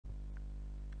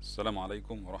السلام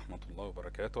عليكم ورحمة الله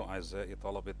وبركاته أعزائي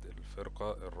طلبة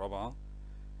الفرقة الرابعة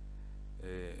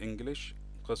انجليش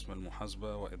قسم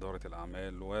المحاسبة وإدارة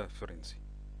الأعمال وفرنسي.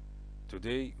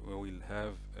 Today we will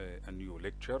have a new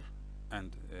lecture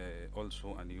and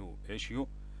also a new issue.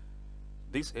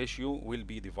 This issue will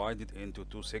be divided into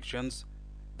two sections.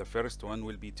 The first one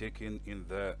will be taken in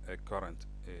the current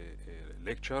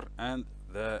lecture, and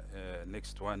the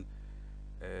next one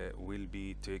will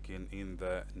be taken in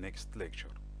the next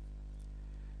lecture.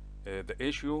 The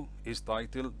issue is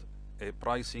titled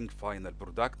Pricing Final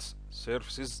Products,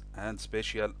 Services and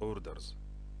Special Orders.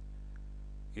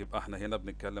 يبقى احنا هنا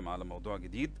بنتكلم على موضوع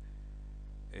جديد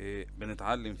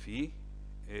بنتعلم فيه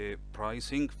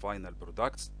Pricing Final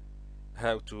Products,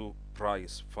 How to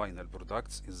Price Final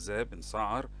Products, ازاي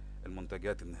بنسعر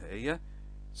المنتجات النهائية،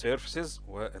 Services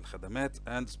والخدمات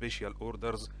and Special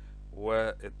Orders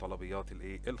والطلبيات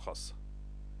الخاصة.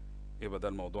 يبقى ده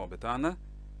الموضوع بتاعنا.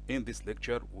 In this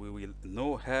lecture we will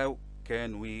know how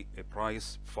can we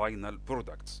price final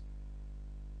products.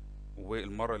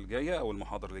 والمرة الجاية أو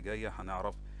المحاضرة اللي جاية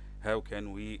هنعرف how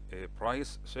can we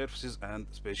price services and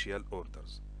special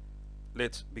orders.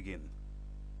 Let's begin.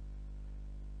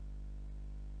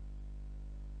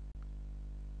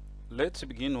 Let's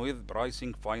begin with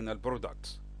pricing final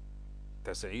products.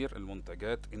 تسعير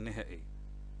المنتجات النهائية.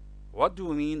 What do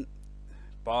we mean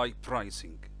by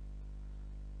pricing?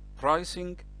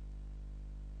 Pricing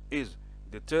is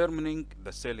determining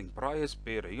the selling price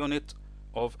per unit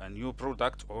of a new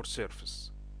product or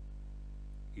service.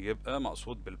 يبقى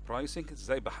مقصود بالبرايسنج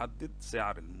ازاي بحدد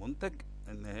سعر المنتج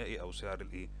النهائي او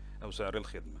سعر او سعر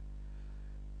الخدمة.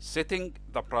 Setting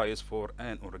the price for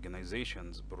an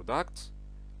organization's products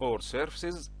or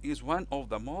services is one of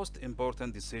the most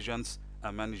important decisions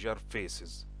a manager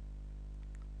faces.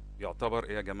 يعتبر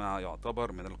ايه يا جماعة؟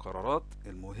 يعتبر من القرارات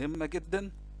المهمة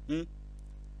جدا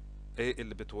ايه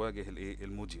اللي بتواجه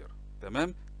المدير.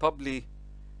 تمام؟ طب ليه؟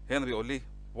 هنا بيقول لي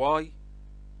why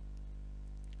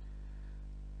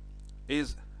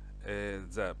is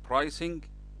the pricing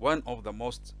one of the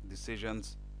most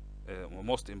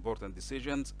important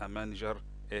decisions a manager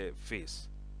face.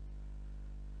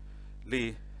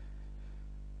 ليه؟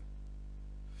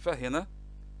 فهنا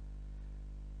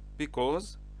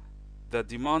because the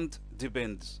demand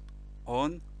depends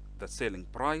on the selling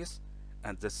price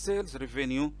and the sales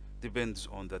revenue depends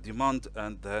on the demand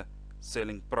and the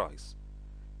selling price.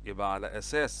 يبقى على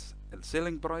أساس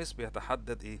السيلينج برايس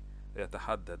بيتحدد ايه؟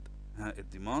 يتحدد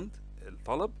الديماند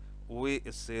الطلب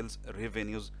والسيلز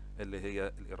ريفينيوز اللي هي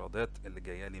الإيرادات اللي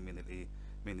جايه لي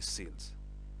من السيلز.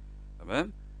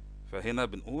 تمام؟ فهنا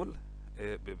بنقول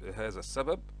بهذا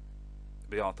السبب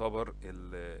بيعتبر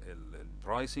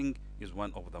البرايسنج is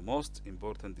one of the most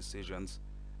important decisions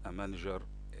a manager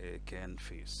can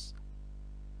face.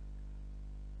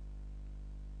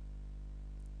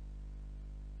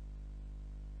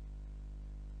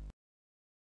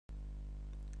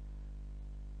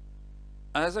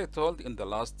 As I told in the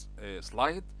last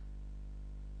slide,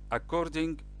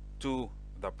 according to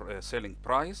the selling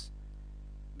price,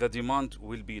 the demand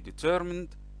will be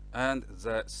determined and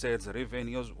the sales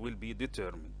revenues will be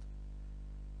determined.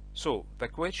 So the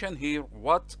question here,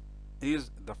 what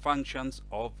is the functions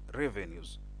of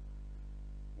revenues?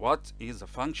 What is the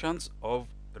functions of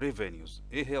revenues?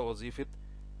 ايه هي وظيفة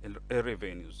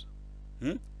revenues?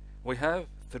 We have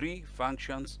three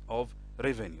functions of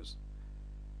revenues.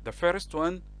 The first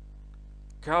one,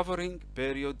 covering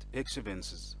period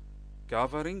expenses.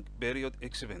 Covering period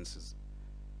expenses.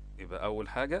 يبقى أول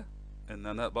حاجة إن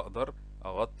أنا بقدر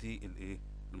أغطي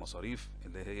المصاريف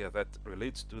اللي هي that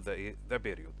relates to the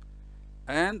period.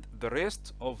 And the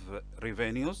rest of the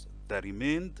revenues, the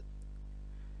remained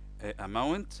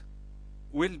amount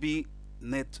will be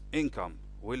net income.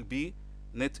 Will be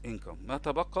net income. ما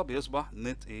تبقى بيصبح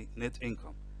net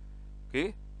income.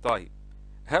 Okay? طيب.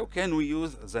 How can we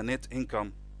use the net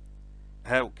income?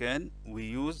 How can we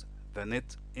use the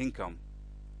net income?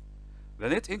 The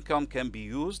net income can be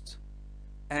used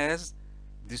as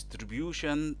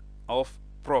distribution of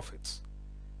profits.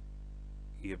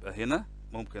 يبقى هنا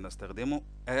ممكن استخدمه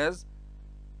as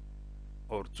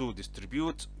or to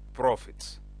distribute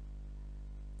profits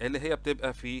اللي هي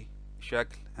بتبقى في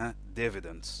شكل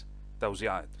dividends،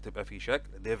 توزيعات بتبقى في شكل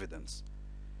dividends.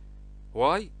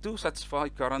 Why? To satisfy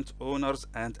current owners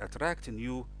and attract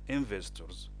new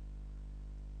investors.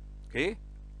 Okay?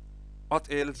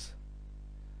 What else?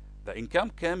 The income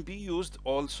can be used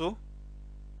also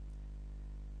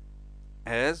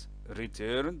as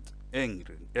returned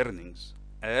earnings.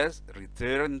 As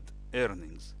returned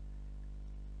earnings.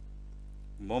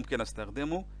 ممكن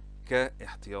استخدمه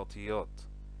كاحتياطيات،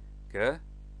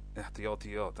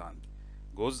 احتياطيات عندي،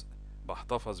 جزء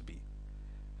بحتفظ بيه.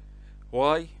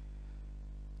 why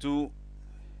to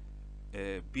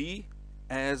be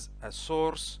as a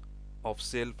source of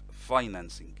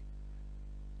self-financing.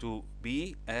 to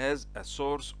be as a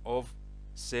source of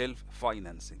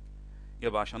self-financing،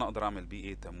 يبقى عشان اقدر اعمل بيه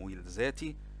ايه؟ تمويل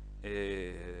ذاتي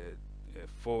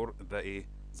for the ايه؟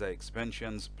 the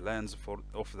expansions plans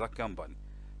of the company.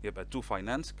 يبقى to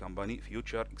finance company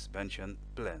future expansion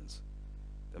plans.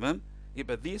 تمام؟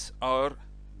 يبقى these are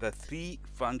the three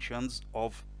functions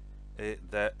of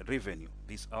the revenue.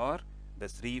 These are the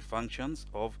three functions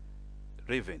of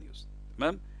revenues.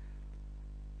 تمام؟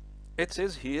 It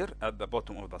says here at the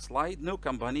bottom of the slide, no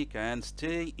company can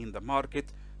stay in the market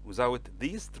without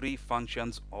these three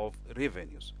functions of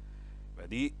revenues.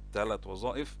 فدي 3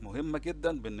 وظائف مهمة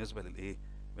جدا بالنسبة للايه؟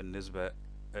 بالنسبة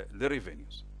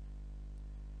للrevenues.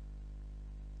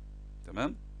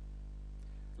 تمام؟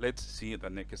 Let's see the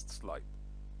next slide.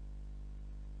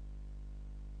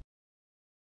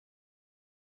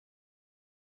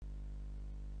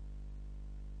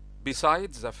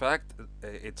 Besides the fact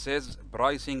it says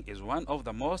pricing is one of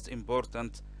the most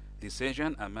important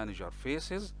decisions a manager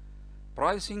faces,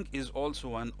 pricing is also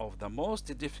one of the most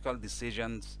difficult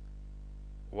decisions.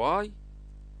 Why?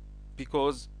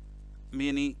 Because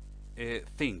many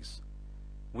things.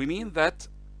 We mean that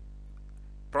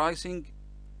pricing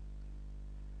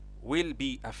will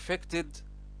be affected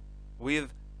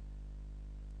with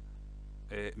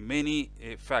many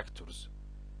factors.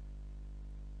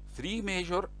 3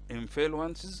 major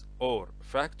influences or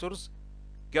factors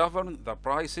govern the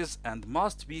prices and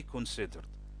must be considered.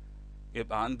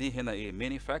 يبقى عندي هنا ايه؟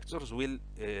 many factors will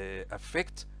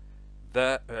affect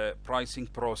the pricing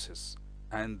process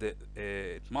and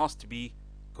it must be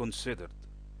considered.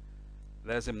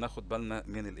 لازم ناخد بالنا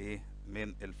من الايه؟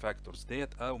 من الفاكتورز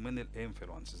ديت او من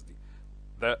الانفلونسز دي.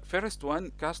 The first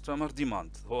one customer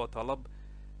demand، هو طلب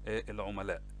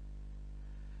العملاء.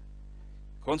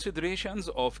 Considerations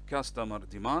of customer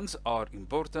demands are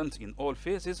important in all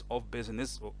phases of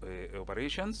business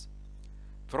operations,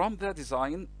 from the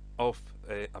design of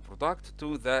a product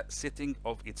to the setting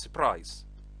of its price.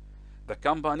 The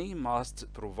company must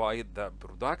provide the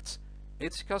products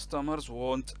its customers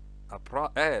want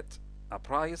at a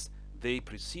price they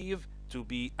perceive to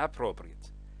be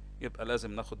appropriate. يبقى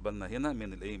لازم ناخد بالنا هنا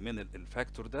من الايه؟ من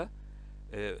الفاكتور ده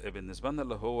بالنسبه لنا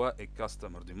اللي هو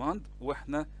الكاستمر ديماند،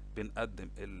 واحنا بنقدم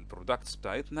البرودكتس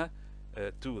بتاعتنا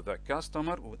to the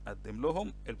customer، ونقدم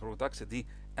لهم البرودكتس دي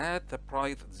at the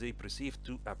price they perceive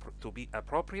to be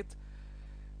appropriate،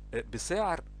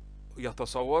 بسعر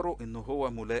يتصوروا انه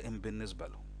هو ملائم بالنسبه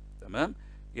لهم. تمام؟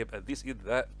 يبقى this is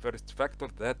the first factor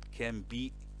that can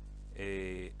be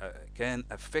can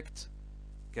affect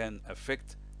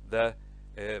the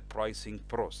pricing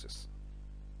process.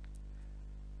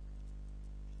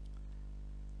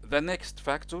 The next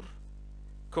factor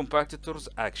competitors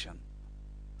action،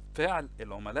 فعل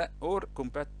العملاء or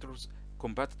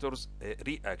competitors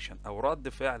reaction أو رد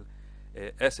فعل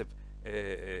آسف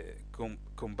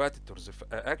competitors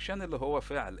action اللي هو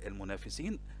فعل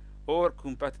المنافسين or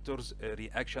competitors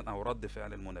reaction أو رد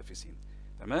فعل المنافسين.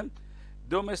 تمام؟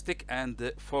 Domestic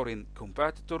and foreign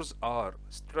competitors are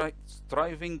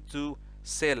striving to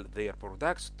sell their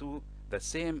products to the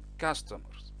same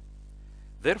customers.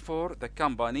 Therefore, the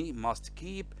company must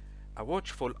keep a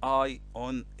watchful eye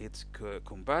on its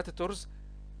competitors,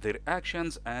 their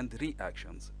actions and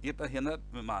reactions. يبقى هنا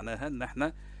معناها ان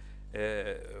احنا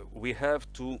we have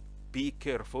to be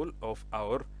careful of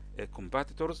our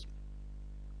competitors.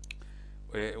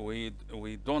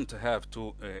 We don't have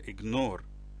to ignore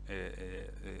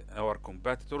our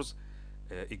competitors,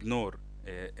 ignore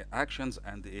actions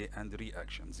and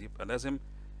reactions. يبقى لازم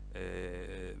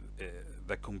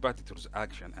the competitors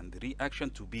action and reaction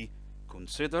to be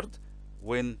considered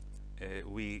when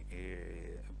we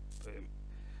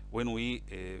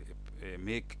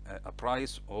make a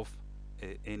price of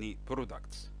any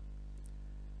products.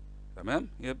 تمام؟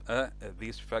 يبقى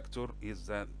this factor is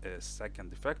the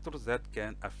second factor that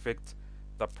can affect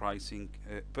the pricing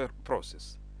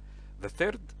process. The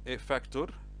third factor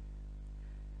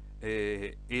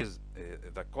is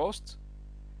the cost.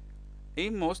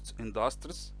 In most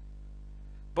industries,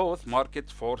 both market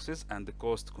forces and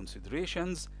cost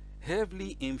considerations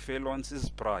heavily influences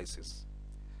prices.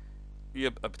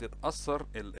 يبقى بتتأثر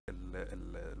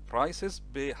البرايسز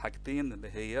بحاجتين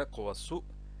اللي هي قوى السوق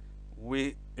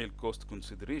والcost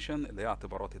consideration اللي هي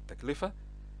اعتبارات التكلفة.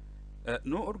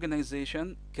 No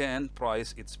organization can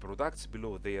price its products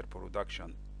below their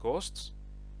production costs.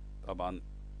 طبعا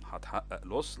هتحقق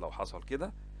loss لو حصل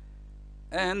كده.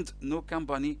 And no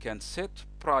company can set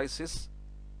prices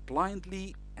blindly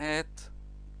at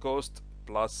cost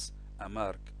plus a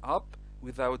markup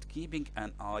without keeping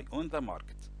an eye on the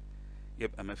market.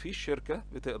 يبقى ما فيش شركة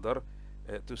بتقدر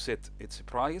to set its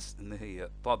price ان هي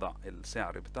تضع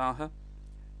السعر بتاعها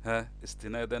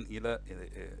استنادا الى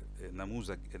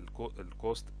نموذج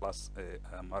الكوست بلس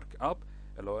مارك اب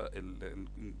اللي هو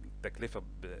التكلفة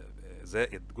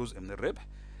زائد جزء من الربح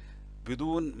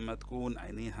بدون ما تكون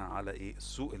عينيها على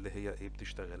السوق اللي هي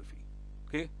بتشتغل فيه.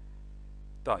 اوكي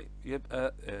طيب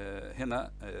يبقى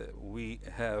هنا we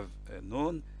have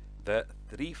known the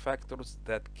three factors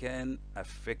that can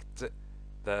affect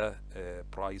the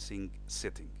pricing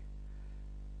setting.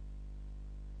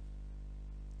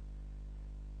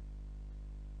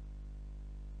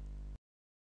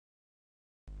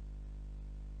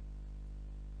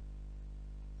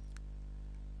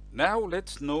 Now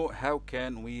let's know how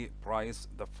can we price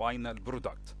the final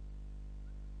product.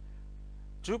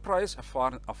 To price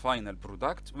a final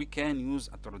product, we can use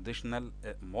a traditional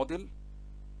model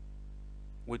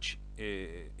which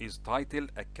is titled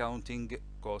accounting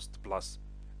cost plus.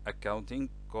 Accounting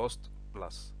cost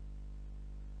plus.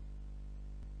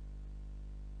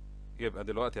 يبقى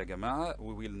دلوقتي يا جماعة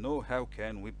we will know how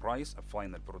can we price a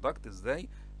final product. ازاي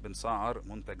بنسعر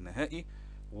منتج نهائي،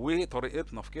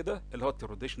 وطريقتنا في كده اللي هو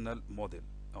التراديشنال موديل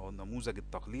او النموذج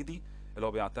التقليدي اللي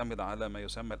هو بيعتمد على ما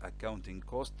يسمى الاكاونتنج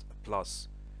كوست بلس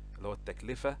اللي هو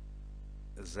التكلفة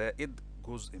زائد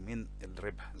جزء من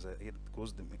الربح، زائد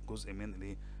جزء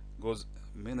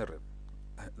من الربح.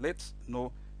 Let's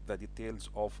know the details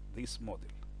of this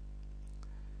model.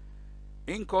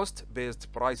 In cost-based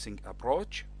pricing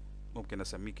approach ممكن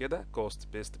اسميه كده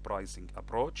cost-based pricing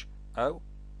approach او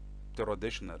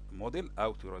traditional model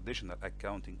او traditional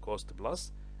accounting cost plus،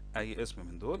 اي اسم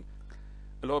من دول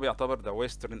اللي هو بيعتبر the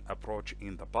western approach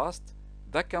in the past.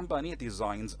 The company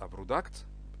designs a product.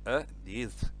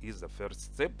 This is the first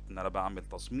step ان انا بعمل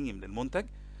تصميم للمنتج.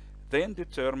 Then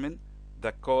determine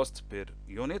the cost per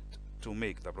unit to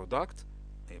make the product.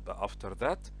 يبقى after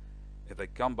that the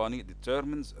company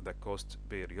determines the cost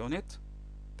per unit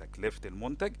تكلفة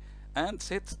المنتج and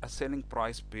sets a selling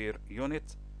price per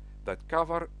unit that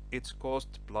cover its cost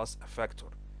plus a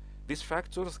factor. These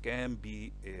factors can be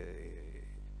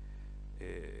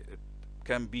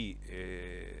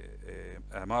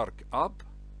a markup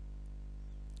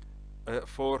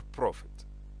for profit.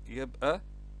 يبقى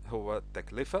هو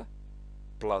التكلفة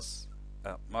plus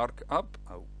a markup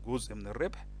أو جزء من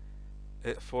الربح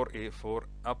for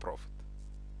a profit.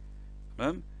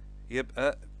 تمام؟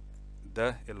 يبقى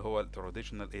ده اللي هو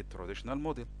التراديشنال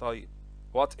موديل. طيب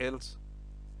what else؟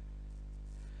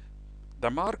 The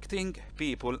marketing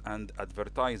people and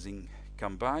advertising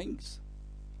campaigns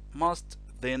must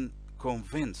then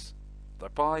convince the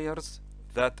buyers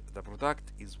that the product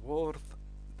is worth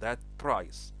that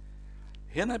price.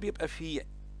 هنا بيبقى في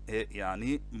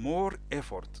يعني more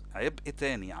effort، عبء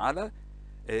تاني على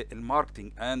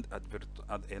الماركتينج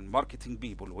الماركتينج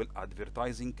بيبل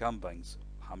والادفرتايزنج كامباينز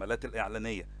الحملات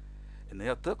الاعلانيه ان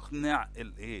هي تقنع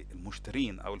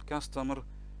المشترين او الكاستمر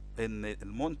ان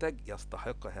المنتج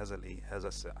يستحق هذا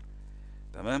السعر.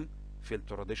 تمام؟ في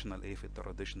التراديشنال في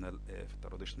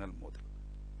التراديشنال موديل.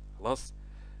 خلاص؟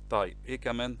 طيب ايه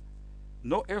كمان؟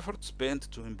 No effort spent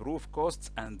to improve costs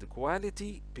and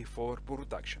quality before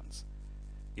productions.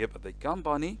 يبقى the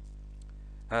company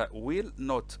will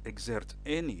not exert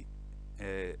any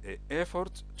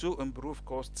effort to improve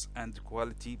costs and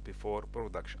quality before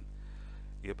production.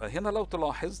 يبقى هنا لو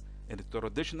تلاحظ ان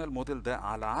التراديشنال موديل ده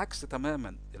على عكس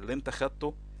تماما اللي انت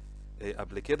خدته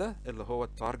قبل كده اللي هو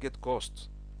التارجت كوست.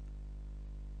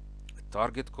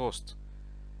 التارجت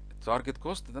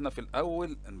كوست ده انا في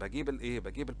الاول بجيب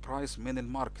بجيب البرايس من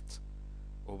الماركت،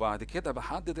 وبعد كده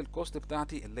بحدد الكوست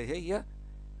بتاعتي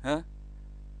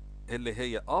اللي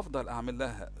هي افضل اعمل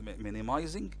لها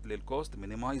مينيمايزنج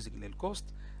للكوست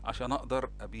عشان اقدر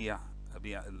ابيع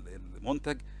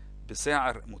المنتج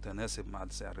بسعر متناسب مع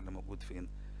السعر اللي موجود فين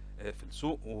في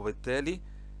السوق. وبالتالي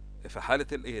في حالة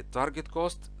التارجت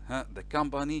كوست the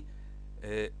company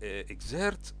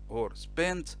exert or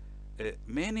spent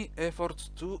many efforts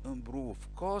to improve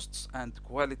costs and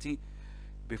quality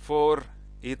before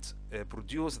it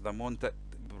produce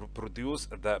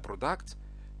the product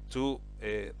to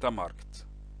the market.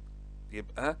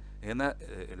 يبقى هنا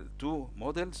ال two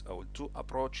models او ال two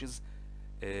approaches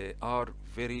are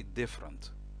very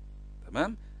different.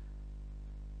 تمام؟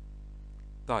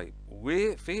 طيب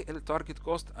وفي التارجت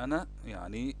كوست انا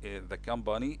يعني the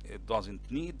company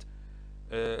doesn't need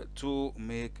to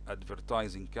make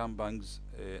advertising campaigns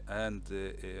and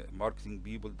marketing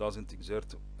people doesn't exert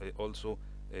also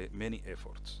many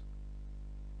efforts.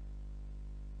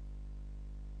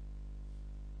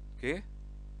 Okay.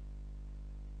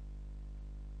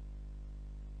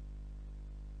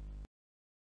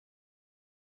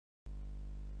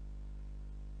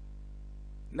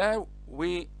 Now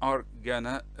we are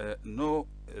gonna know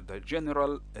the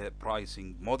general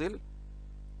pricing model.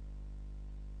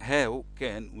 How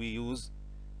can we use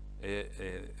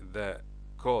the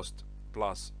cost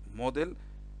plus model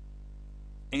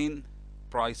in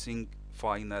pricing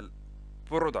final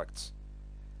products?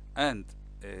 And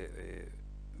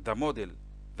the model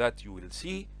that you will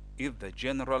see is the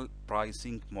general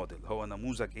pricing model. هو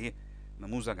نموذج ايه؟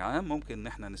 نموذج عام ممكن ان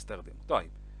احنا نستخدمه.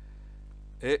 طيب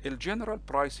الجنرال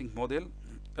برايسنج موديل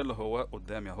اللي هو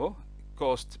قدامي اهو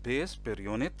cost base per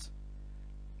unit،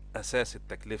 اساس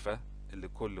التكلفة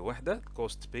لكل وحدة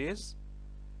cost base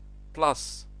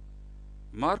plus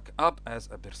mark up as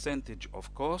a percentage of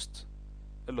cost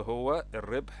اللي هو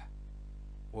الربح،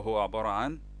 وهو عبارة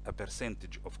عن a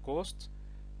percentage of cost،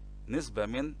 نسبة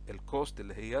من الكوست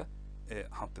اللي هي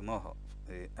حطيناها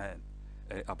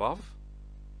above.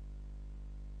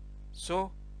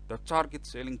 So the target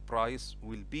selling price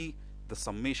will be the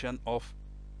summation of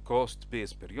cost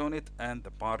base per unit and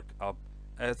the markup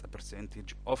as a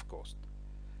percentage of cost.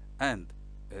 And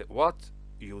what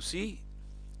you see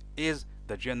is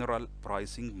the general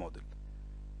pricing model.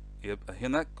 يبقى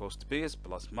هنا cost base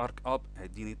plus markup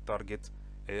هيديني target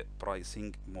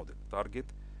pricing model. target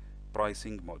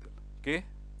pricing model. اوكي.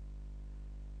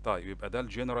 طيب يبقى ده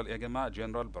الجنرال يا جماعة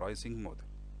general pricing model.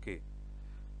 اوكي.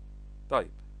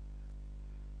 طيب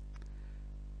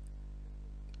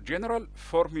general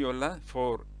formula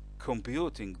for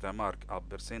computing the markup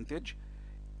percentage.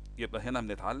 يبقى هنا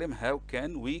بنتعلم how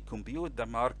can we compute the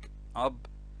markup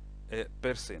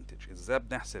percentage. ازاي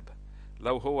بنحسبها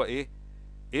لو هو ايه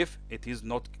if it is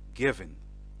not given.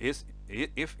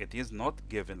 if it is not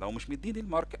given لو مش مديني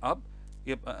المارك اب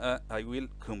يبقى I will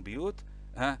compute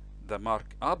the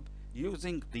markup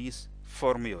using this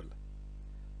formula.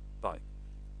 طيب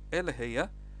ايه اللي هي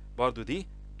برضو دي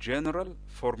general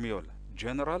formula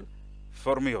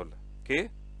اوكي.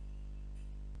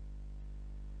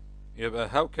 يبقى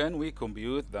how can we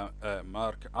compute the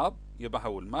markup. يبقى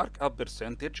هو markup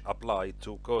percentage applied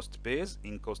to cost base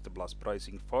in cost plus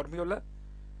pricing formula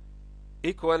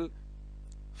equal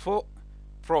فوق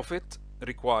profit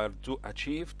required to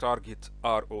achieve target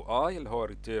ROI اللي هو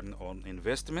return on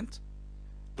investment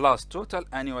plus total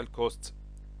annual cost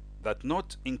that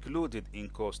not included in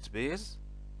cost base،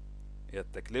 هي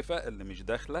التكلفة اللي مش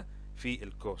داخلة في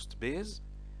ال cost base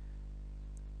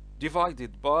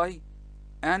divided by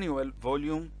annual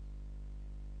volume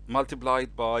multiplied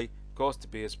by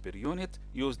cost base per unit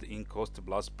used in cost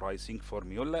plus pricing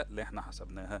formula اللي احنا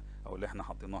حسبناها او اللي احنا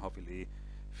حطيناها في الايه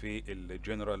في ال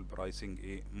general pricing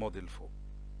ايه model فوق.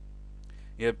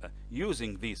 يبقى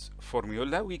using this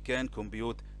formula we can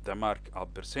compute the markup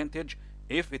percentage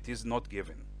if it is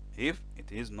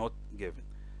not given.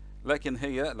 لكن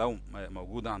هي لو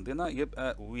موجودة عندنا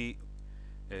يبقى we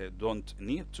don't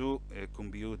need to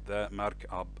compute the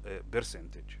markup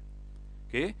percentage.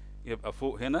 اوكي. يبقى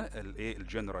فوق هنا الايه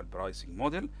الجنرال برايسنج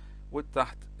موديل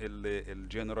وتحت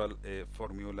الجنرال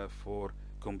فورمولا فور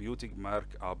computing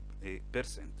markup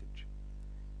percentage.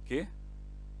 اوكي.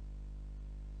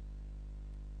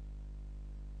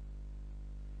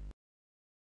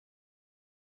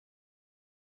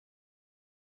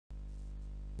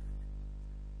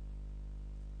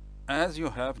 As you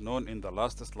have known in the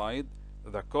last slide,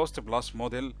 the cost plus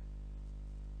model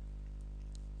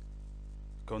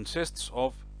consists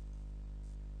of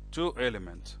two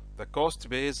elements, the cost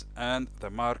base and the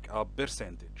markup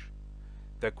percentage.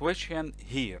 The question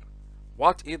here,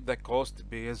 what is the cost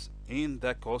base in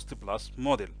the cost plus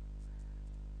model?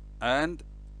 And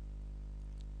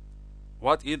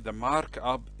what is the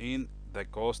markup in the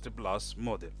cost plus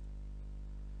model?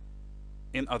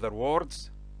 In other words,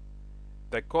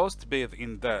 the cost base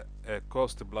in the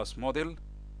cost plus model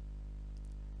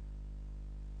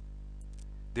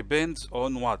depends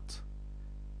on what?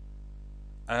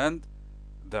 And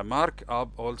the markup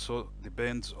also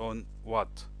depends on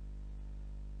what?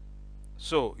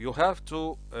 So you have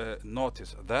to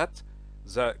notice that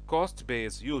the cost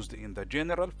base used in the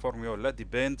general formula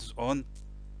depends on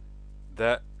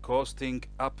the costing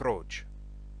approach.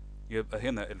 يبقى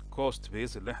هنا الكوست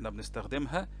بيز اللي احنا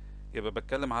بنستخدمها يبقى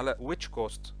بتكلم على which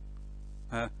cost.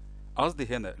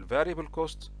 قصدي هنا الفاريبل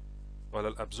كوست ولا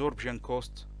الابزوربشن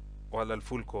كوست ولا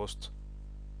الفول كوست،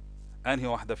 انهي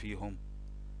واحدة فيهم؟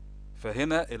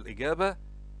 فهنا الإجابة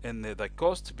إن the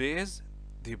cost base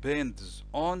depends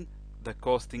on the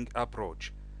costing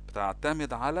approach،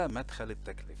 بتعتمد على مدخل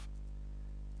التكلفة.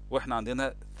 واحنا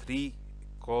عندنا 3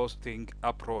 costing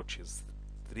approaches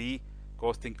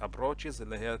costing approaches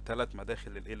اللي هي 3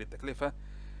 مداخل للتكلفة.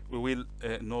 we will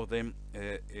know them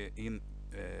in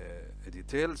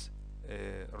details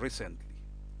recently.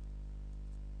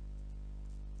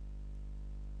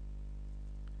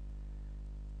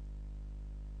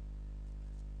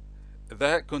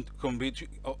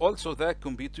 Also the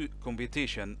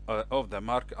computation of the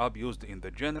markup used in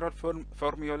the general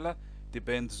formula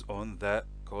depends on the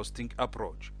costing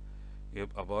approach.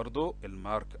 يبقى برضو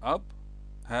المارك اب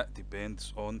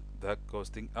depends on the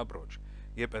costing approach.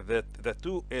 يبقى that the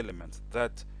two elements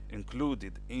that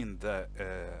included in the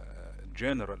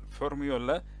general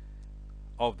formula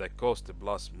of the cost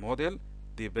plus model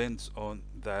depends on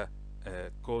the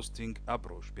costing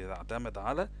approach. بيعتمد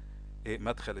على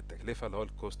مدخل التكلفة اللي هو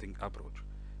costing approach.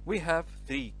 We have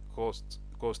 3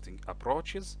 costing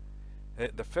approaches.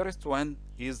 The first one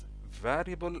is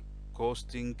variable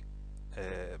costing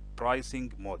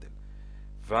pricing model.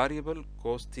 Variable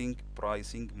costing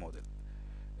pricing model.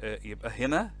 يبقى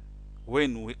هنا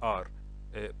when we are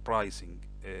pricing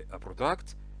a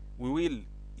product, we will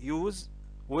use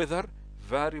whether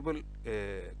variable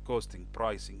costing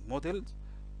pricing models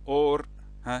or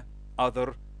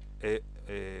other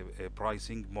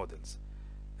pricing models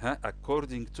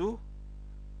according to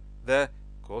the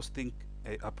costing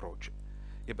approach.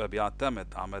 يبقى بيعتمد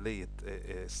عملية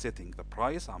setting the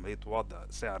price، عملية وضع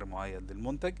سعر معين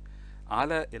للمنتج،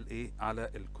 على الايه، على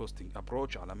الكوستنج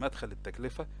ابروتش، على مدخل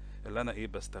التكلفة اللي انا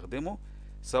بستخدمه،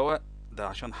 سواء ده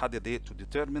عشان احدد to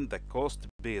determine the cost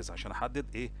base، عشان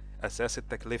احدد اساس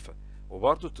التكلفة،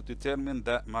 وبرضه to determine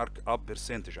the markup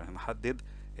percentage، عشان احدد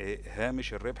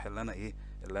هامش الربح اللي انا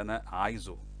اللي انا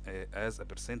عايزه as a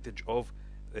percentage of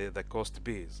the cost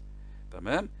base.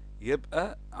 تمام.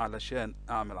 يبقى علشان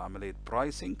اعمل عملية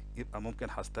pricing يبقى ممكن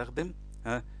هستخدم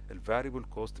ال variable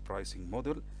cost pricing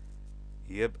model،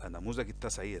 يبقى نموذج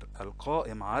التسعير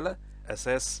القائم على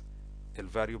اساس ال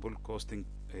variable costing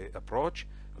approach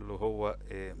اللي هو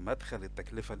مدخل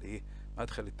التكلفة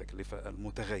مدخل التكلفة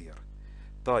المتغير.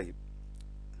 طيب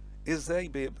ازاي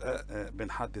بيبقى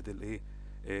بنحدد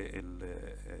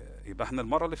يبقى احنا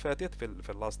المرة اللي فاتت في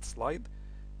اللاست سلايد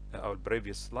او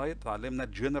البريفيوس سلايد اتعلمنا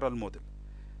الجنرال موديل.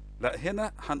 لا،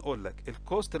 هنا هنقول لك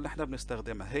الكوست اللي احنا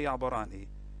بنستخدمها هي عبارة عن ايه؟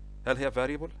 هل هي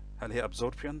variable؟ هل هي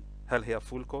absorption؟ هل هي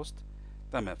full cost؟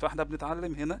 تمام. فاحنا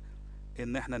بنتعلم هنا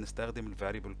ان احنا نستخدم ال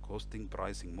variable costing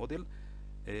pricing model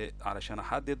علشان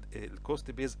احدد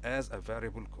الكوست بيز as a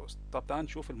variable cost. طب تعال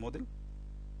نشوف الموديل.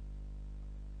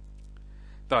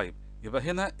 طيب يبقى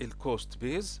هنا الكوست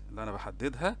بيز اللي انا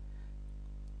بحددها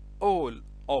all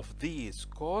of these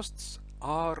costs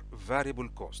are variable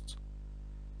costs.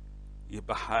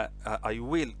 يبقى I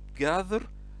will gather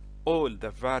all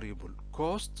the variable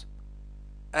costs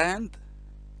and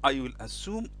I will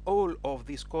assume all of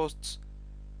these costs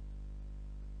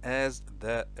as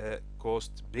the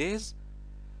cost base.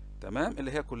 تمام.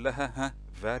 اللي هي كلها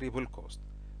variable cost.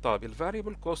 طيب ال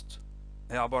variable cost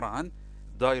هي عبارة عن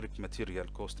direct material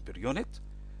cost per unit,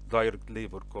 direct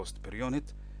labor cost per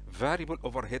unit, variable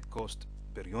overhead cost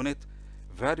per unit,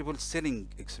 variable selling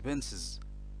expenses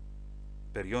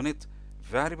per unit,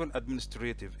 variable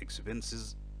administrative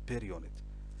expenses per unit.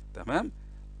 تمام.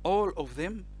 all of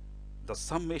them, the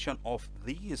summation of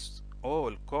these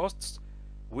all costs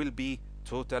will be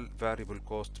total variable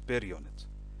cost per unit.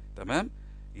 تمام.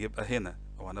 يبقى هنا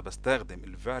وانا بستخدم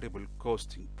ال variable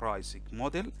costing pricing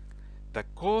model, the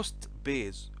cost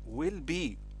base will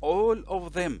be all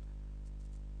of them.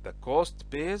 The cost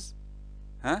base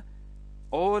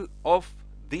all of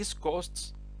these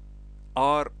costs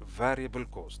are variable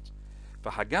cost.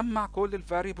 فهجمع كل ال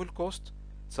variable cost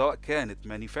سواء كانت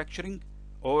manufacturing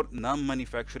or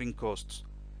non-manufacturing costs.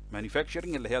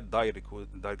 manufacturing اللي هي direct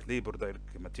labor,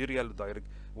 direct material, direct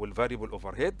والvariable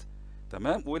overhead.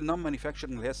 تمام. والnon manufacturing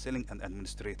اللي هي selling and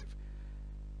administrative.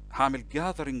 هعمل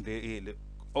gathering ل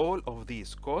all of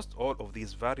these costs, all of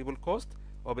these variable costs،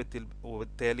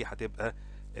 وبالتالي هتبقى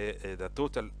the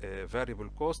total variable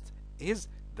cost is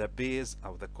the base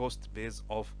أو the cost base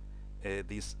of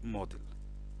this model.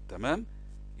 تمام.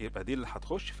 يبقى دي اللي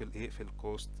هتخش في في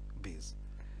الكوست بيز.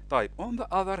 طيب on the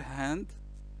other hand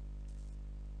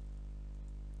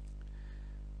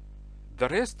the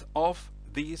rest of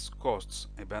these costs،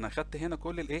 يبقى انا خدت هنا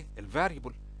كل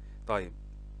الفاريبل. طيب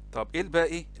ايه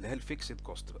الباقي اللي هي الفيكسد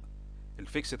كوست بقى؟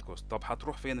 الفيكسد كوست. طب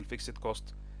هتروح فين الفيكسد كوست؟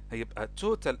 هيبقى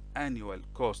total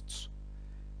annual costs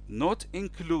not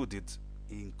included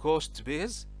in cost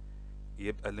base.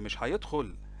 يبقى اللي مش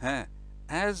هيدخل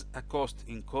as a cost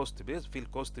in cost base في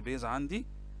الكوست بيز عندي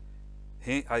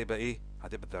هيبقى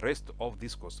هتبقى the rest of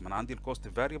this cost. ما انا عندي الكوست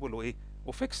variable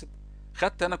وفيكسد.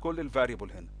 خدت انا كل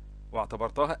الفاريبل هنا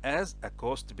واعتبرتها as a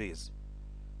cost base.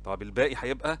 طب الباقي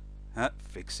هيبقى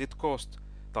fixed cost.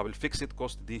 طب الفيكسد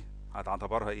كوست دي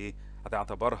هتعتبرها ايه؟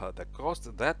 هتعتبرها the cost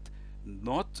that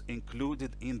not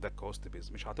included in the cost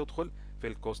base، مش هتدخل في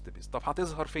الكوست بيز. طب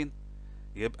هتظهر فين؟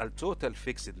 يبقى ال total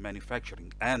fixed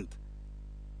manufacturing and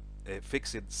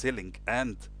fixed selling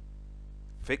and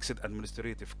fixed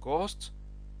administrative costs،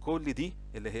 كل دي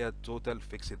اللي هي total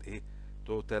fixed ايه؟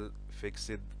 total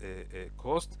fixed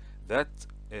cost that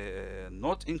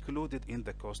not included in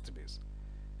the cost base،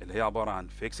 اللي هي عبارة عن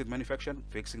fixed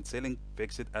manufacturing fixed selling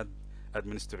fixed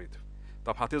administrative.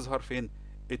 طب هتظهر فين؟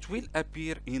 it will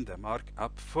appear in the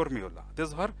markup formula،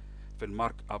 هتظهر في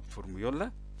المارك اب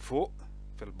فورميولا فوق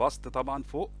في البسط طبعا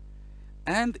فوق،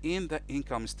 and in the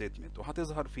income statement،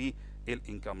 وهتظهر في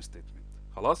الانكم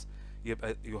statement. خلاص،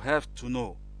 يبقى you have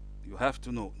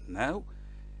to know now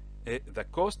the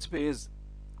cost base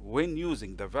when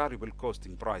using the variable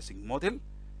costing pricing model.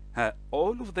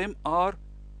 all of them are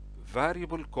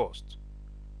variable cost.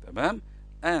 تمام.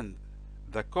 and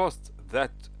the cost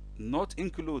that not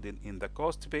included in the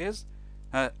cost base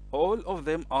all of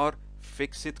them are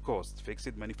fixed cost,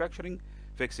 fixed manufacturing,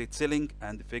 fixed selling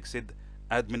and fixed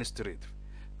administrative.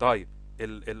 طيب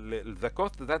the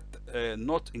cost that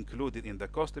not included in the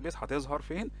cost base هتظهر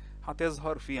فين؟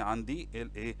 هتظهر في عندي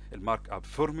الايه المارك اب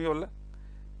فورميولا،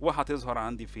 وهتظهر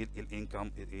عندي في الانكم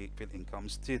في الانكم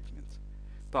ستيتمنت.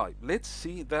 طيب let's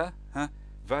see the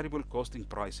variable costing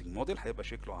pricing model هيبقى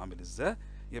شكله عامل ازاي.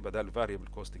 يبقى ده ال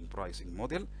variable costing pricing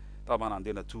model. طبعا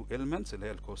عندنا two elements اللي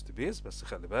هي الكوست بيز، بس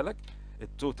خلي بالك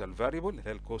التوتال variable اللي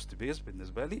هي الكوست بيز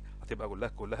بالنسبه لي هتبقى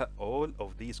كلها all of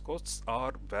these costs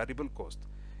are variable cost.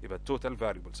 يبقى التوتال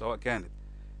variable سواء كانت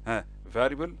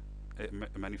variable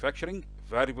manufacturing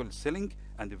variable selling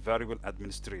and variable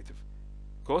administrative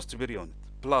cost per unit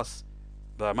plus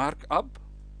the markup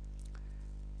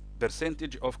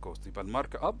percentage of cost. يبقى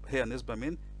المارك اب هي نسبة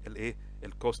من الايه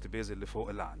الكوست بيز اللي فوق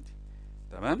اللي عندي.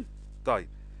 تمام. طيب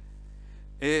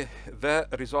ايه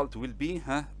the result will be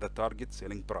the target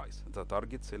selling price. the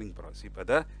target selling price يبقى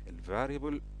ده ال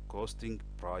variable costing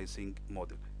pricing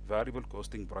model. variable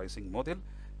costing pricing model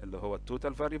اللي هو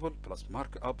total variable plus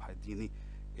markup هيديني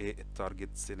ايه التارجت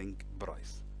selling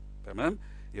price. تمام.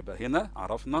 يبقى هنا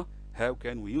عرفنا how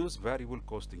can we use variable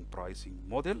costing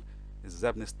pricing model،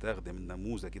 ازاي بنستخدم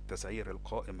النموذج التسعير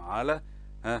القائم على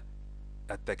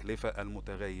التكلفة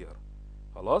المتغيرة.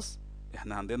 خلاص،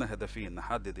 احنا عندنا هدفين،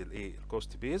 نحدد الايه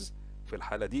الكوست بيز. في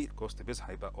الحالة دي الكوست بيز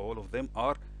هيبقى all of them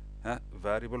are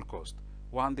variable cost،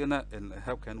 وعندنا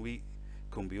how can we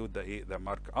compute the ايه the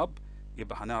markup.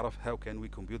 يبقى هنعرف how can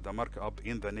we compute the markup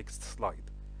in the next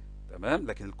slide. تمام.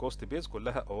 لكن الكوست بيز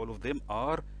كلها all of them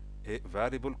are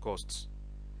variable costs.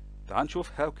 تعال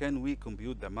نشوف how can we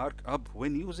compute the markup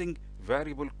when using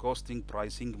variable costing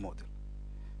pricing model.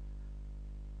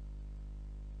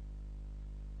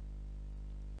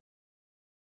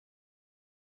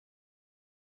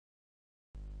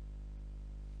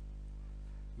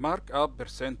 Markup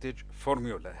percentage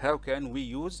formula. How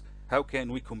can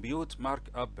we compute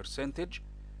markup percentage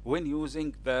when using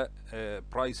the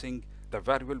the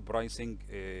variable pricing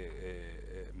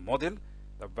model,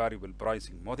 the variable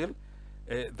pricing model.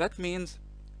 That means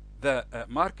the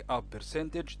markup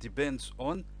percentage depends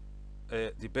on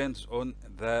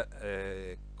the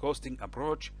costing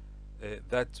approach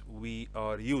that we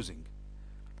are using.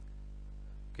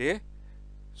 Okay,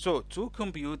 so to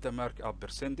compute the markup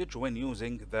percentage when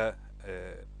using the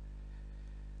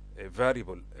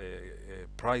variable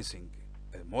pricing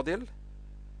model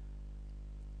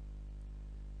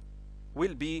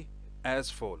will be as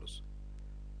follows.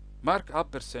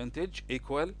 Markup percentage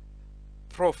equal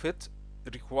profit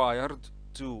required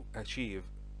to achieve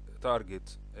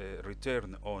target return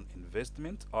on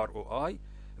investment ROI,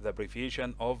 the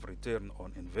abbreviation of return on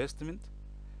investment,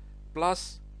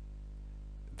 plus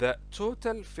the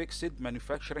total fixed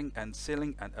manufacturing and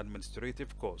selling and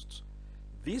administrative costs.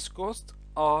 These costs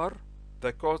are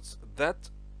the costs that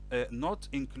not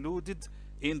included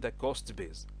in the cost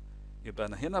base. يبقى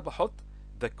أنا هنا بحط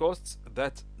the costs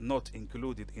that not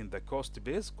included in the cost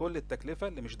base، كل التكلفة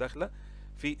اللي مش داخلة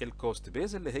في الكوست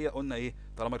بيز، اللي هي قلنا ايه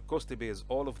طالما الكوست بيز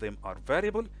all of them are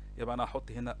variable يبقى انا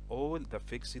هحط هنا all the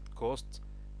fixed costs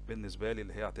بالنسبة لي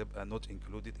اللي هي هتبقى not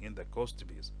included in the cost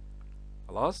base.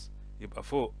 خلاص، يبقى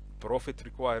فوق profit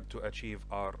required to achieve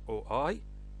ROI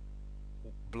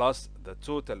plus the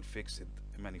total fixed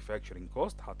manufacturing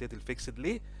cost. حطيت الفيكسد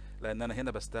ليه؟ لان انا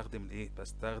هنا بستخدم الايه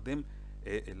بستخدم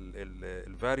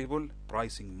الفاريبل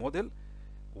برايسنج موديل،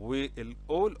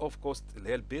 والاول اوف كوست اللي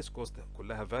هي البيس كوست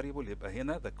كلها فاريبل، يبقى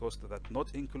هنا the cost that not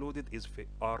included is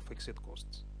are fixed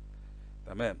costs.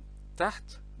 تمام.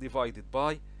 تحت divided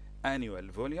by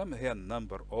annual volume هي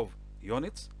number of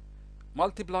units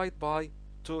multiplied by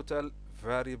total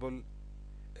variable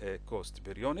cost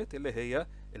per unit اللي هي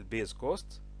البيز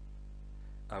كوست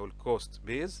او الكوست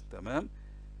بيز. تمام،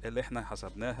 اللي احنا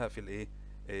حسبناها في الايه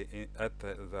at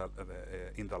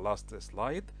in the last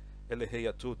slide، اللي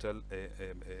هي total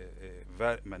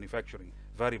manufacturing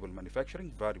variable manufacturing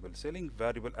variable selling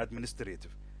variable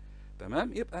administrative.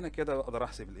 تمام، يبقى انا كده اقدر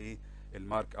احسب الايه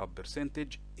المارك اب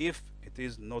برسنتج if it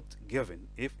is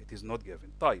not given.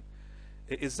 طيب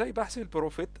ازاي بحسب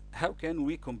البروفيت؟ how can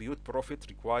we compute profit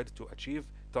required to achieve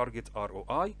target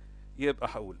ROI؟ يبقى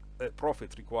هقول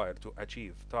profit required to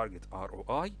achieve target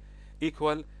ROI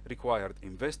equal required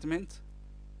investment.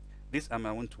 This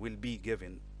amount will be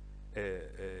given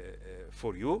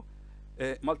for you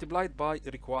multiplied by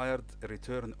required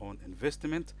return on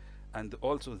investment, and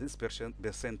also this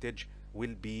percentage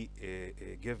will be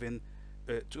given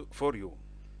for you.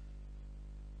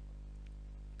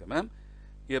 تمام،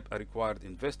 يبقى required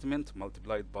investment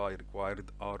multiplied by required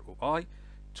ROI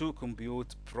to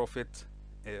compute profit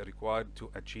required to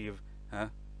achieve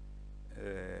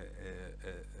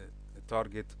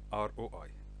target ROI.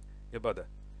 يبقى ده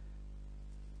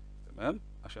تمام.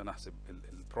 عشان احسب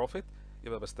البروفيت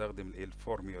يبقى بستخدم الايه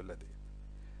الفورميولا دي.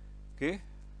 اوكي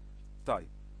طيب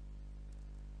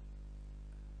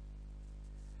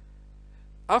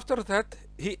after that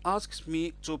he asks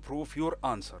me to prove your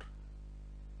answer.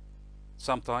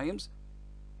 Sometimes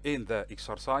in the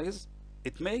exercise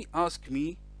it may ask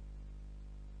me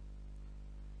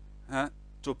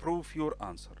to prove your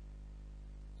answer.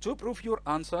 To prove your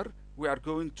answer we are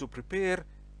going to prepare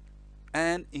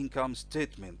an income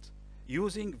statement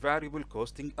using variable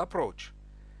costing approach.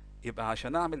 يبقى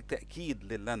عشان اعمل تأكيد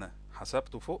للي انا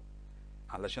حسبته فوق،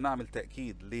 علشان اعمل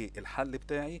تأكيد للحل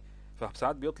بتاعي،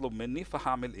 فساعات بيطلب مني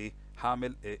فهعمل ايه؟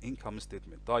 هعمل income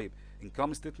statement. طيب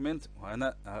income statement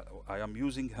وانا I am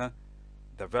using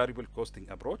the variable costing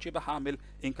approach، يبقى هعمل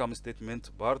income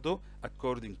statement برضو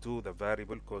according to the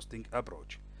variable costing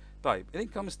approach. طيب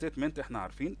income statement احنا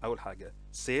عارفين اول حاجة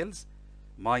sales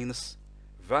minus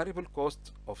variable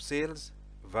cost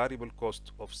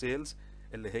of sales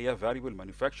اللي هي variable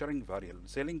manufacturing variable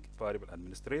selling variable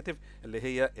administrative اللي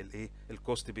هي الايه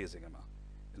الكوست بيز يا جماعه،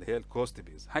 اللي هي الكوست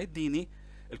بيز. هيديني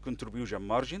الكونتريبيوشن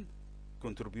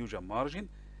مارجن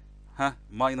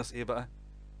minus ايه بقى؟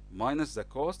 minus the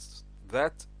costs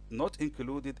that not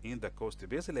included in the cost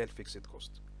base اللي هي الفيكسد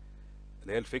كوست،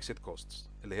 اللي هي الفيكسد كوستس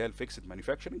اللي هي الفيكسد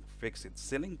مانيفاكتشرنج فيكسد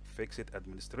سيلينج فيكسد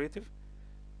ادمنستريتيف.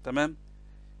 تمام.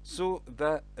 So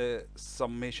the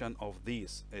summation of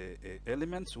these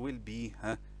elements will be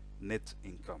net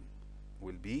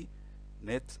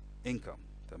income.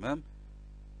 تمام.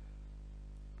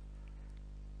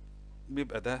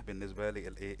 بيبقى ده بالنسبة لي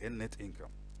الايه النت انكم.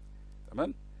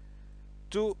 تمام.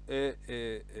 To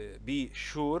be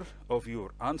sure of your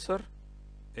answer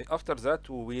after that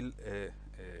we will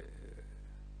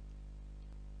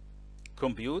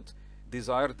compute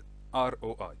desired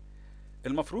ROI.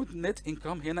 المفروض net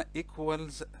income هنا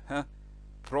equals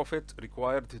profit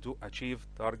required to achieve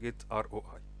target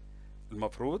ROI.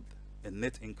 المفروض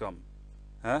النت income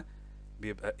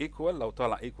بيبقى equal، لو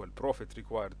طلع equal profit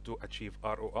required to achieve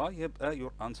ROI يبقى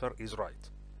your answer is right.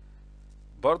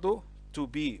 برضو to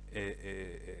be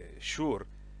sure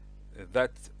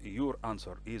that your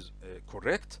answer is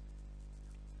correct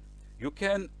you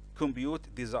can compute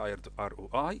desired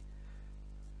ROI.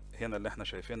 هنا اللي احنا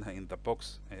شايفينها in the box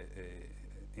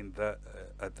in the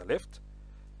at the left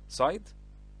side.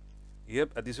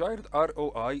 يبقى desired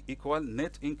ROI equal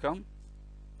net income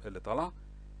اللي طلع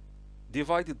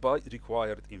divided by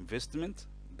required investment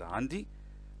ده عندي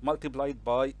multiplied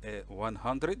by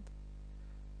 100.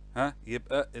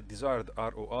 يبقى desired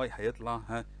ROI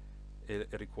هيطلع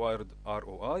required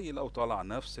ROI. لو طلع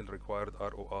نفس required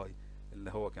ROI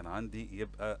اللي هو كان عندي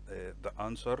يبقى the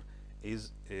answer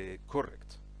is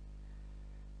correct.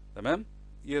 تمام.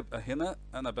 يبقى هنا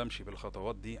انا بمشي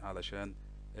بالخطوات دي علشان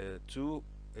to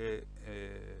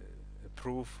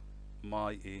prove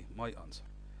my answer.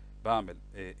 بعمل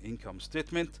income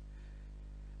statement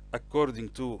according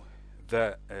to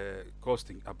the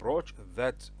costing approach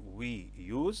that we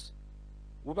use،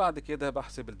 وبعد كده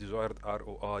بحسب ال desired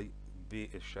ROI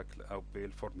بالشكل او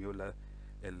بالفورميولا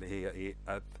اللي هي ايه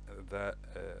at the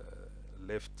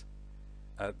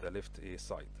left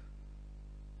side.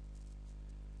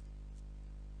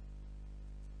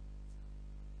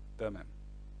 تمام.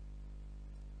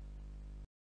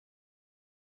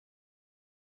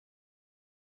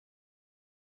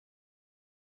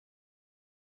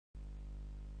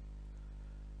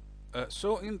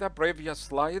 So in the previous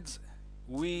slides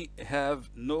we have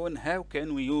known how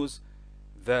can we use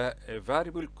the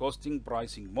variable costing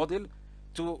pricing model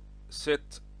to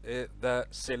set the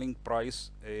selling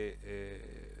price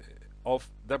of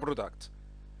the product.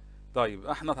 طيب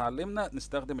احنا اتعلمنا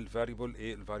نستخدم الفاريبل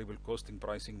الفاريبل كوستنج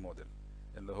برايسنج موديل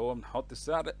اللي هو بنحط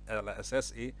السعر على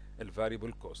اساس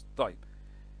الفاريبل كوست. طيب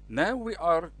now we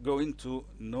are going to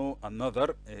know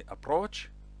another approach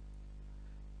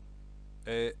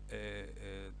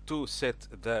to set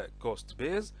the cost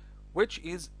base, which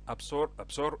is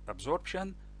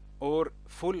absorption or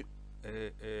full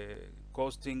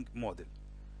costing model.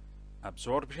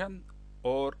 Absorption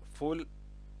or full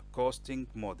costing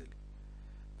model.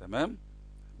 تمام.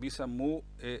 بيسموه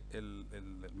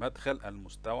المدخل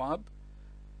المستوعب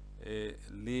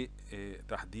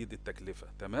لتحديد التكلفة.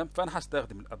 تمام. فأنا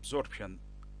هستخدم الابسوربشن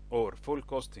or full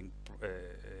costing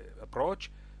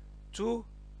approach to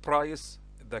price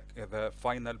the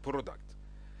final product.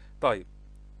 طيب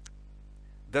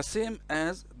the same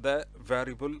as the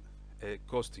variable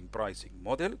costing pricing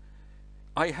model,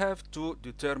 I have to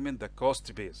determine the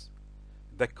cost base.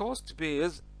 The cost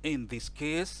base in this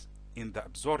case in the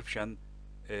absorption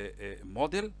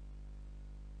model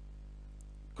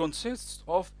consists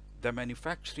of the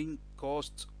manufacturing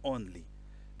costs only.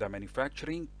 The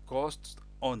manufacturing costs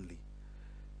only,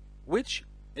 which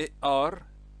are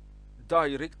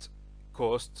direct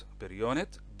cost per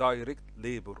unit, direct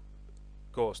labor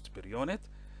cost per unit,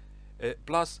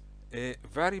 plus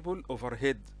variable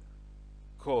overhead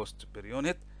cost per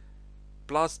unit,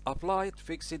 plus applied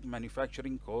fixed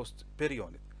manufacturing cost per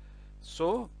unit.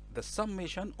 So the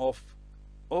summation of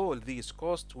all these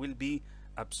costs will be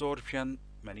absorption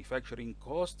manufacturing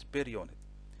cost per unit.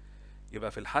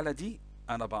 يبقى في الحالة دي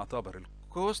أنا بعتبر ال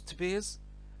cost base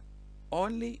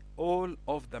only all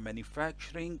of the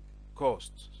manufacturing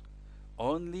costs.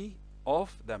 Only of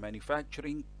the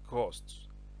manufacturing costs.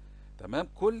 تمام.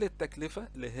 كل التكلفة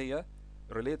اللي هي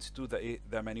relates to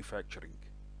the manufacturing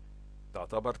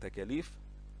تعتبر تكاليف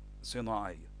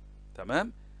صناعية.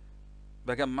 تمام.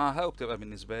 بجمعها وبتبقى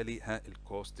بالنسبة لي ال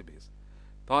cost base.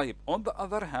 طيب on the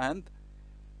other hand,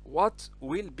 what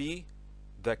will be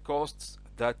the costs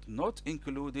that not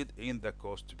included in the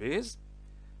cost base?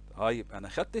 طيب أنا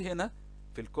خدت هنا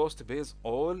في ال cost base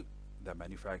all the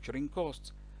manufacturing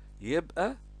costs.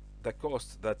 يبقى the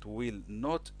costs that will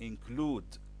not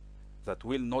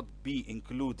be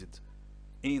included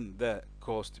in the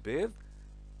cost base,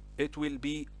 it will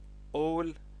be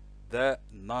all the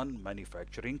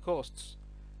non-manufacturing costs.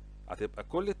 هتبقى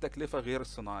كل التكلفة غير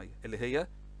الصناعية اللي هي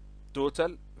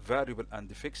total variable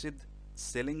and fixed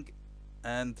selling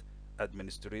and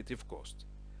administrative cost.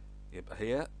 يبقى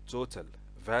هي total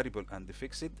variable and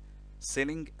fixed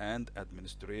selling and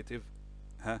administrative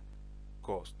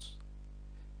costs.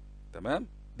 تمام.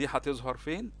 دي هتظهر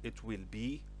فين؟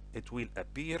 it will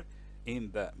appear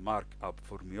in the markup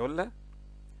formula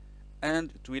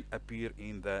and it will appear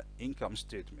in the income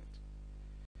statement.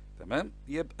 تمام.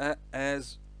 يبقى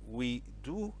as we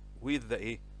do with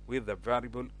the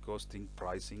variable costing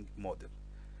pricing model.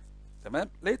 تمام.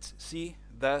 Let's see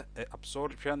the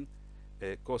absorption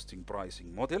costing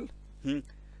pricing model.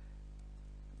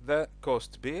 The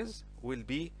cost base will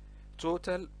be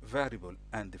total variable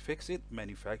and fixed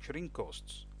manufacturing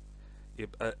costs.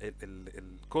 يبقى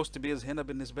ال cost base هنا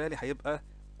بالنسبة لي هيبقى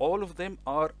all of them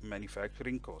are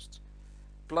manufacturing costs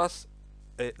plus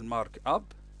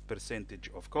markup percentage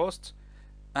of costs,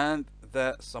 and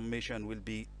the summation will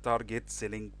be target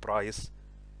selling price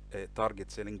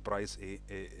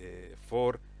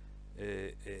for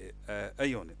a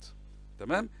unit.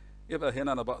 تمام. يبقى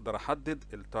هنا أنا بقدر أحدد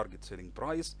ال target selling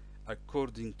price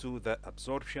according to the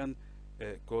absorption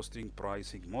costing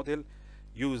pricing model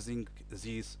using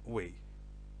this way.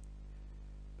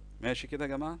 ماشي كده يا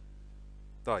جماعة؟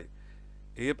 طيب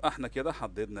يبقى احنا كده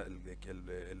حددنا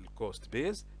ال cost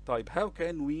base. طيب how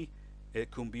can we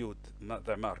compute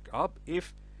the markup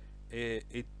if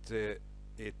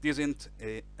it isn't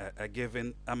a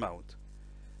given amount؟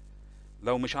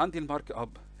 لو مش عندي المارك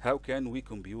اب how can we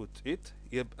compute it؟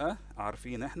 يبقى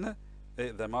عارفين احنا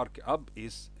the markup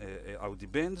is او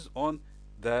depends on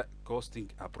the costing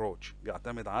approach.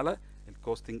 بيعتمد على ال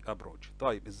costing approach.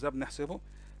 طيب ازاي بنحسبه؟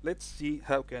 let's see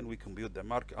how can we compute the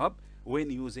markup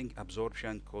when using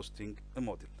absorption costing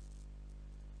model.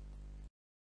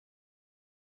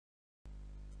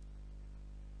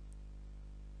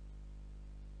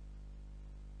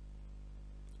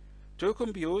 To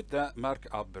compute the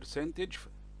markup percentage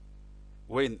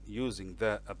when using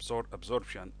the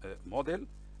absorption model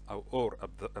or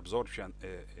absorption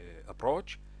approach,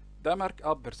 the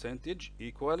markup percentage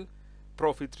equal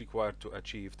profit required to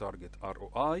achieve target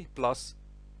ROI plus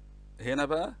هنا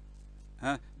بقى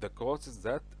the costs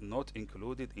that not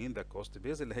included in the cost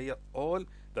base اللي هي all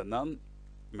the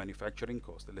non-manufacturing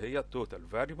cost اللي هي total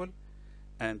variable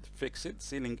and fixed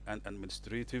selling and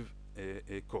administrative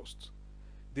costs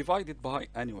divided by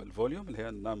annual volume اللي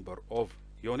هي number of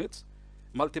units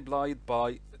multiplied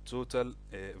by total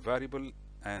variable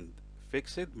and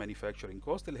fixed manufacturing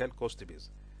cost اللي هي الكوست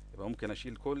بيز. يبقى ممكن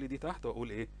اشيل كل دي تحت واقول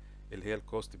ايه اللي هي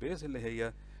الكوست بيز اللي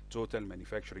هي total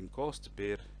manufacturing cost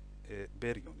per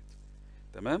unit.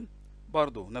 تمام.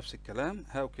 برضو نفس الكلام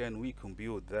how can we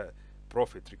compute the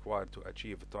profit required to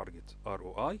achieve target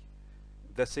ROI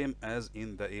the same as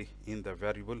in the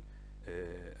variable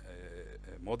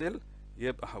model.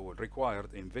 يبقى هقول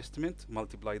required investment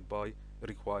multiplied by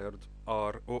required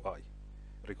ROI.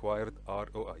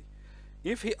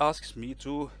 If he asks me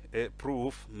to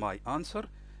prove my answer,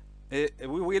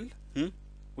 we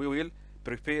will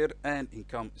prepare an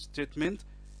income statement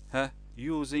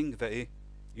using the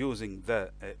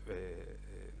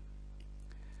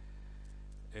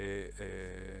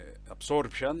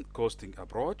absorption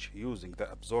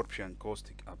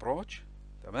costing approach.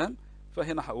 تمام.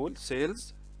 فهنا هقول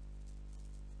sales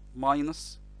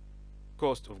minus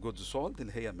cost of goods sold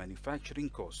اللي هي manufacturing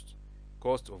cost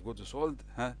of goods sold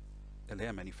اللي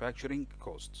هي manufacturing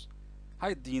costs.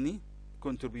 هيديني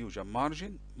contribution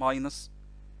margin minus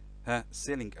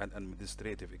selling and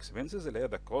administrative expenses اللي هي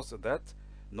the cost that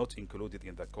not included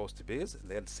in the cost base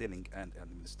اللي هي selling and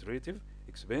administrative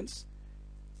expense.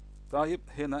 طيب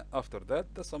هنا after that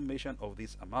the summation of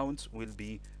these amounts will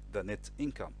be the net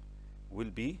income.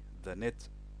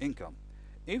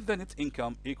 If the net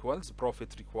income equals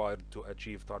profit required to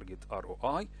achieve target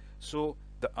ROI, so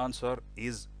the answer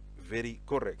is very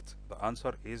correct.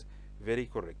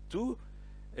 To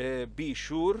be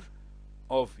sure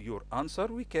of your answer,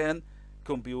 we can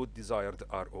compute desired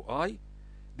ROI.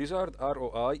 Desired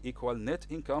ROI equal net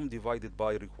income divided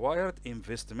by required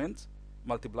investment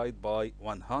multiplied by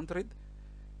 100.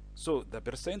 So the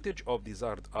percentage of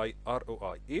desired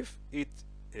ROI, if it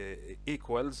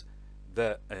equals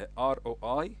the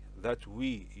ROI that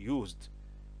we used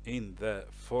in the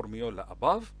formula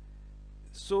above,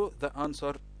 so the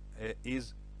answer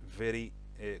is very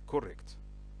correct.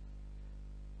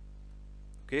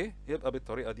 اوكي. يبقى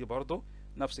بالطريقه دي برضو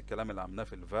نفس الكلام اللي عملناه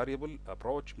في الفاريبل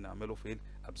ابروتش بنعمله في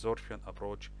الابزوربشن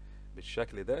ابروتش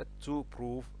بالشكل ده to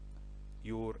prove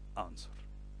your answer.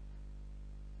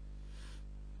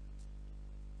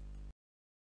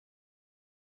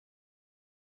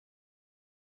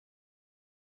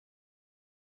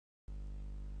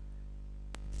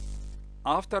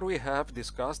 After we have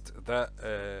discussed the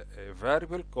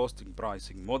variable costing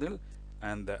pricing model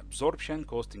and the absorption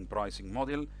costing pricing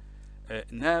model,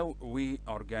 now we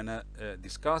are gonna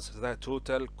discuss the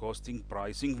total costing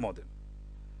pricing model.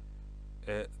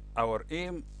 Our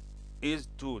aim is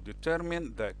to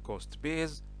determine the cost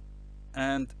base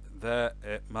and the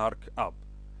markup.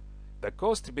 The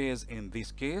cost base in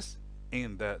this case,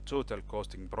 in the total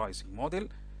costing pricing model,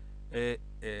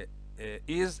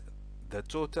 is the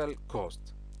total cost,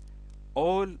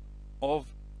 all of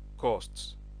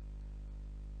costs.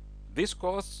 This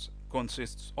cost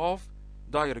consists of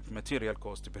direct material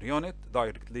cost per unit,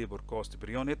 direct labor cost per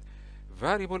unit,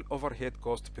 variable overhead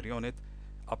cost per unit,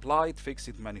 applied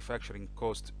fixed manufacturing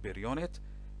cost per unit,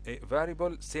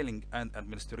 variable selling and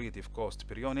administrative cost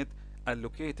per unit,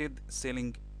 allocated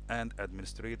selling and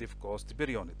administrative cost per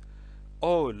unit.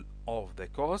 All of the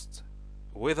costs,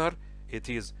 whether it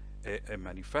is a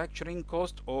manufacturing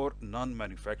cost or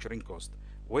non-manufacturing cost,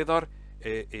 whether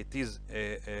it is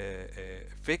a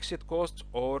fixed cost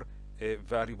or a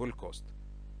variable cost.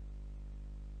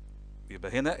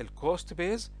 يبقى هنا الكوست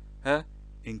بيز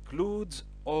includes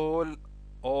all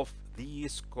of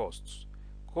these costs.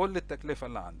 كل التكلفة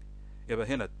اللي عندي. يبقى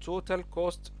هنا total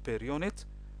cost per unit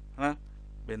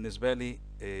بالنسبة لي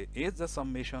is the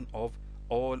summation of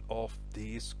all of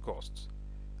these costs.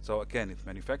 سواء كانت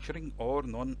manufacturing or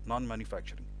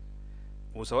non-manufacturing.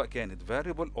 وسواء كانت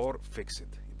variable or fixed.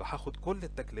 يبقى هاخد كل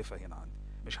التكلفة هنا عندي.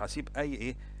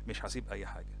 مش هسيب أي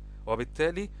حاجة.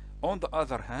 وبالتالي on the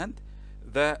other hand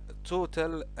the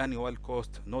total annual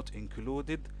cost not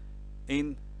included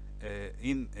in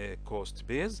cost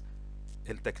base.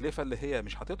 التكلفة اللي هي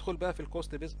مش هتدخل بقى في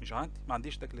الكوست بيز مش عندي، ما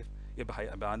عنديش تكلفة، يبقى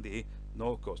هيبقى عندي ايه؟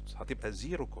 no costs، هتبقى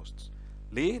zero costs.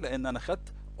 ليه؟ لأن أنا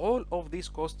خدت all of these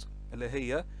costs اللي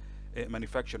هي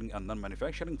manufacturing and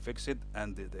non-manufacturing fixed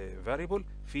and variable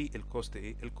في الكوست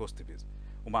ايه؟ الكوست بيز،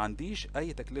 وما عنديش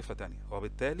أي تكلفة تانية،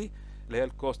 وبالتالي اللي هي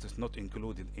الكوست is not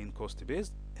included in cost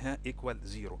base equal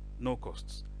zero، no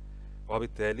costs.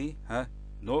 وبالتالي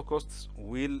no costs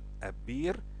will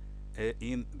appear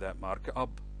in the markup.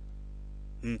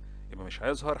 يبقى مش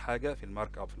هيظهر حاجه في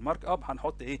المارك اب. في المارك اب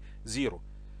هنحط ايه؟ زيرو.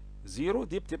 زيرو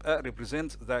دي بتبقى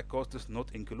represents the costs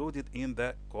not included in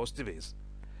the cost base.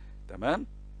 تمام.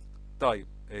 طيب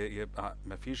يبقى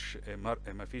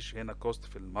مفيش هنا cost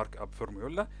في المارك اب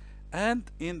فورمولا. and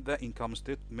in the income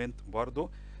statement برضو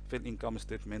في الانكم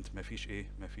ستيتمنت مفيش ايه؟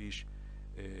 مفيش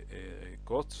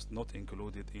costs not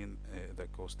included in the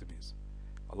cost base.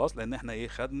 خلاص، لان احنا ايه؟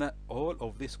 خدنا all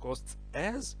of these costs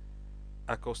as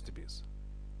a cost base.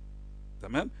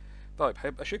 تمام. طيب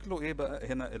هيبقى شكله ايه بقى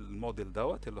هنا الموديل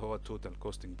دوت اللي هو total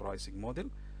costing pricing model؟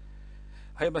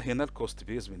 هيبقى هنا الكوست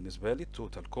بيز بالنسبه لي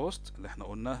التوتال كوست اللي احنا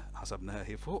قلنا حسبناها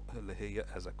هي فوق اللي هي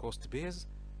as a cost base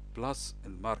plus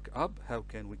المارك اب.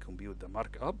 how can we compute the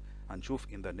mark up؟ هنشوف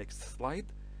in the next slide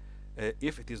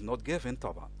if it is not given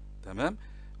طبعا. تمام.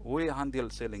 وعندي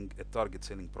التارجت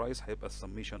سيلينج برايس هيبقى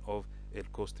السميشن اوف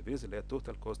الكوست بيز اللي هي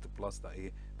التوتال كوست بلس ذا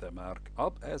ايه؟ ذا مارك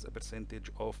اب as a percentage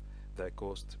of the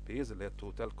cost base اللي هي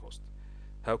التوتال كوست.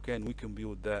 how can we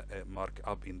compute the mark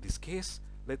up in this case؟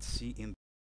 let's see in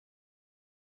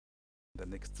the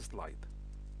next slide.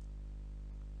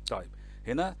 طيب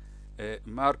هنا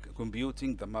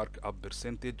computing the markup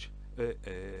percentage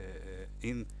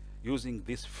in using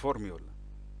this formula.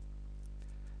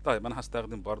 طيب انا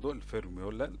هستخدم برضو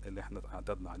الفورمولا اللي احنا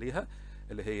عددنا عليها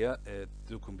اللي هي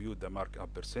to compute the markup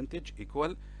percentage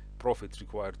equal profit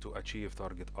required to achieve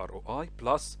target ROI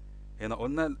plus هنا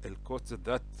قلنا ال cost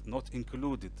that not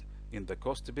included in the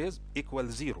cost base equal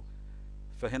 0.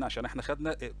 فهنا عشان احنا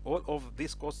خدنا all of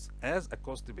these costs as a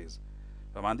cost base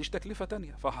فما عنديش تكلفة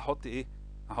تانية فهحط ايه؟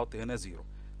 هحط هنا 0.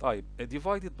 طيب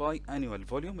divided by annual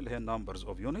volume اللي هي numbers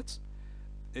of units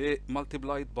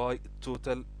multiplied by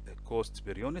total cost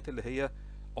per unit اللي هي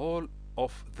all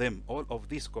of them all of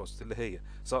these costs اللي هي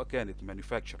سواء كانت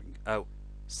manufacturing او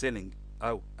selling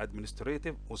او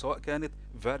administrative وسواء كانت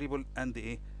variable and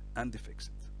ايه and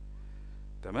fixed.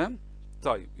 تمام.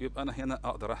 طيب يبقى انا هنا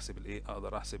اقدر احسب الايه؟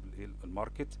 اقدر احسب الايه؟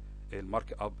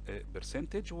 المارك اب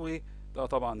برسنتج. وده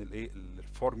طبعا الايه؟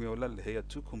 الفورمولا اللي هي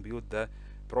to compute the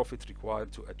profit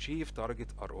required to achieve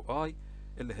target ROI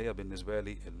اللي هي بالنسبه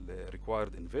لي ال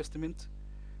required investment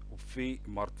في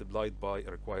multiplied by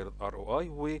required ROI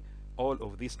و all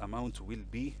of this amount will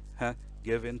be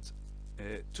given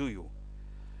to you.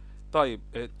 طيب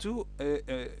to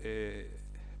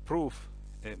prove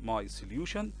my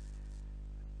solution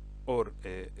or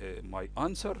my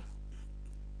answer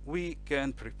we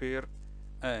can prepare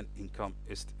an income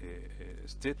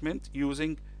statement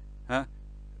using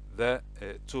the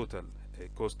total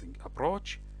costing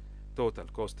approach. total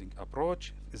costing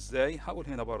approach ازاي؟ هقول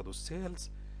هنا برضو sales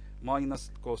minus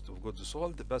cost of goods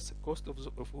sold بس cost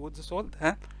of goods sold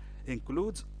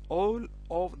includes all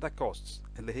of the costs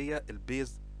اللي هي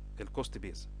البيز الكوست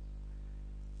بيز.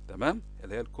 تمام.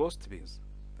 اللي هي الكوست بيز.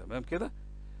 تمام كده.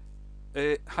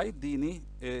 هيديني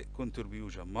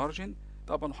contribution margin.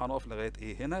 طبعا هنقف لغايه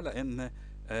ايه هنا لان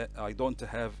I don't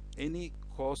have any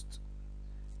cost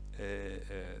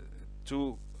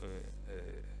to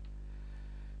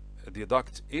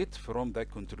deduct it from the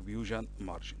contribution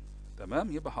margin.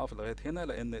 تمام. يبقى هقف لغايه هنا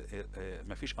لان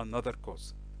مفيش another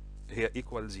cost هي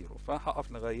equal 0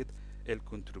 فهقف لغايه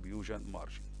الcontribution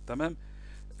margin. تمام.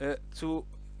 to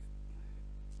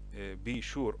be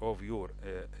sure of your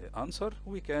answer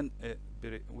we can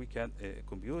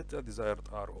compute the desired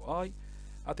ROI.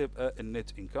 هتبقى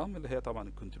النت income اللي هي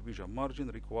طبعا contribution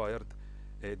margin required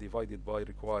divided by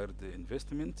required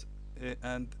investment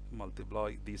and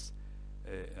multiply this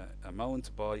amount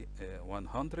by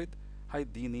 100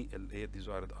 هيديني ال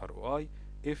desired ROI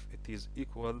if it is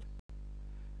equal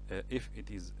if it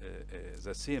is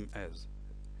the same as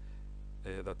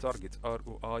the target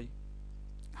ROI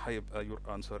هيبقى your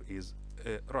answer is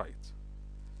right.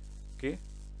 اوكي.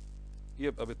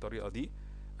 يبقى بالطريقه دي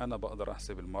انا بقدر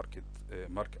احسب الماركت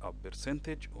مارك اب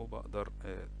برسنتج وبقدر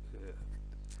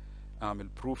اعمل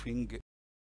بروفينج.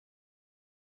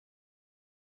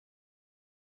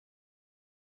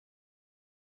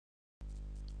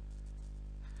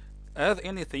 As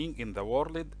anything in the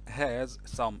world has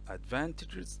some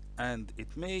advantages and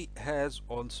it may has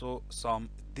also some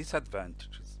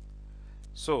disadvantages.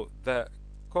 So the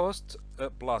cost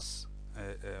plus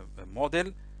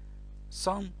model,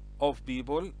 some of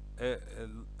people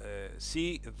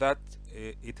see that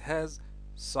it has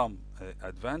some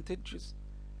advantages.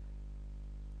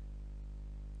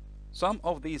 Some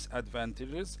of these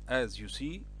advantages, as you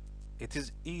see, it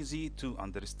is easy to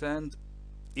understand,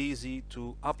 easy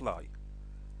to apply.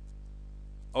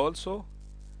 Also,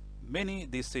 many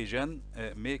decision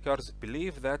makers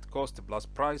believe that cost plus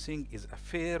pricing is a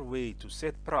fair way to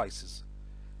set prices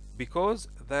because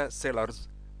the sellers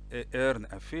earn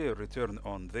a fair return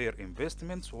on their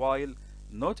investments while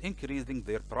not increasing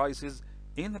their prices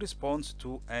in response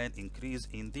to an increase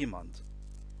in demand.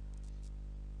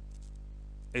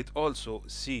 It also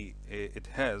it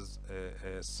has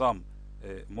some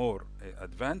more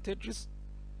advantages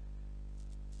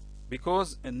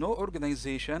because no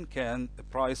organization can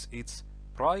price its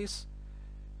price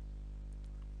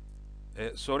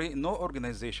no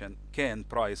organization can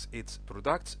price its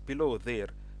products below their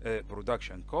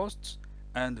production costs,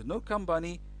 and no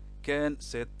company can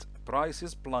set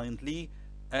prices blindly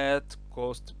at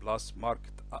cost plus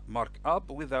markup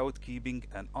without keeping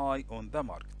an eye on the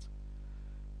market.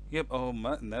 يبقى هم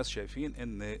الناس شايفين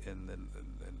ان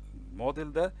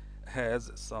الموديل ده has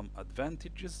some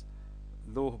advantages،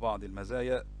 له بعض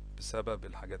المزايا بسبب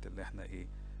الحاجات اللي احنا ايه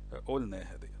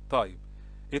قلناها دي. طيب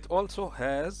it also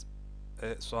has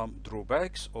some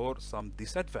drawbacks or some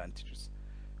disadvantages،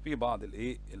 في بعض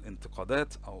الايه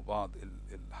الانتقادات او بعض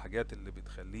الحاجات اللي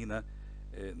بتخلينا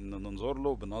ننظر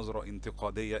له بنظرة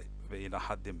انتقادية الى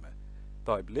حد ما.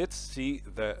 طيب let's see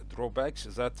the drawbacks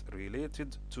that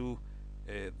related to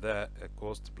the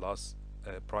cost plus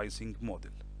pricing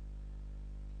model.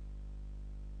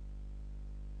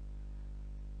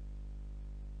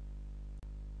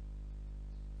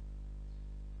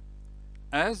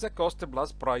 As the cost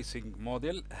plus pricing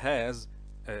model has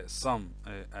some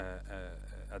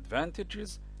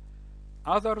advantages,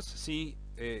 others see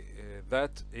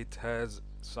that it has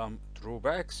some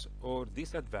drawbacks or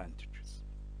disadvantages.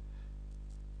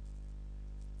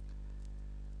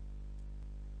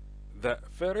 The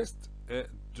first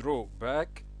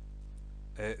drawback,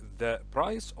 the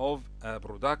price of a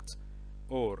product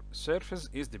or service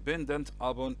is dependent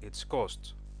upon its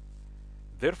cost.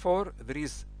 Therefore, there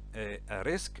is a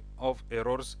risk of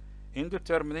errors in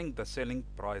determining the selling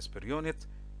price per unit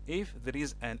if there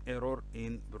is an error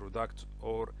in product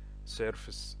or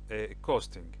service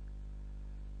costing.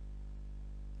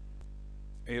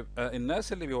 يبقى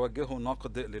الناس اللي بيوجهوا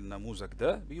نقد للنموذج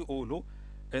ده بيقولوا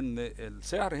ان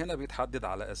السعر هنا بيتحدد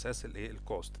على اساس الايه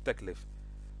الكوست التكلفه،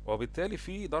 وبالتالي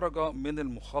في درجه من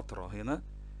المخاطره هنا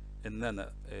ان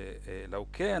انا لو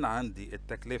كان عندي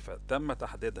التكلفه تم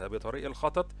تحديدها بطريق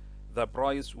الخطأ the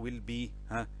price will be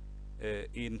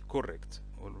incorrect،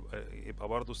 يبقى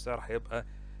برضو السعر هيبقى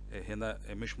هنا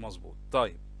مش مظبوط.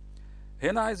 طيب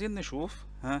هنا عايزين نشوف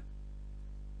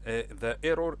the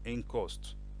error in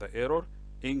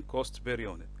cost per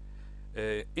unit.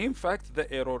 In fact the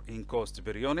error in cost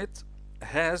per unit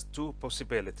has two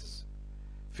possibilities.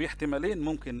 في احتمالين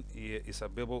ممكن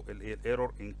يسببوا ال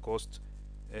error in cost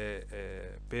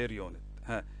per unit.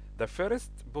 The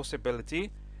first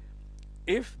possibility,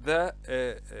 if the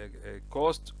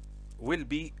cost will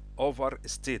be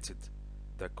overstated.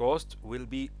 The cost will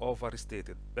be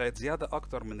overstated. بقت زيادة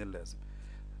أكتر من اللازم.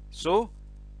 So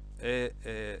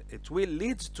it will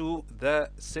lead to the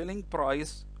selling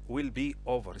price will be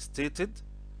overstated.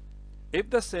 If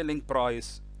the selling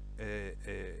price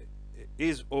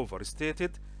is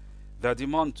overstated, the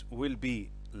demand will be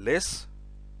less,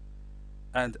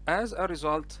 and as a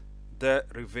result the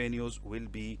revenues will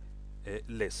be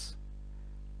less.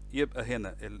 يبقى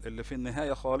هنا اللي في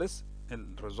النهاية خالص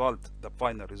result, the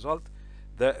final result,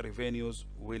 the revenues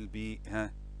will be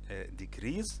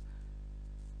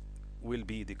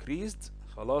decreased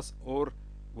خلاص, or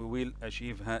we will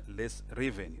achieve less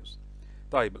revenues.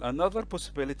 طيب another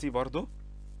possibility برضو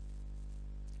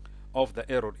of the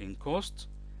error in cost,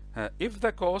 if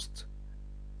the cost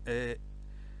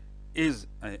is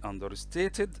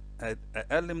understated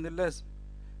أقل من اللازم,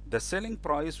 the selling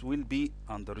price will be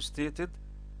understated,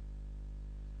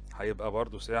 هيبقى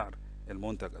برضو سعر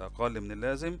المنتج أقل من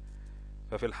اللازم.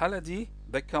 ففي الحالة دي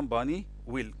the company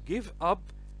will give up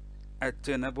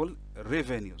attainable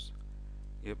revenues.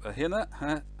 يبقى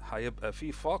هنا هيبقى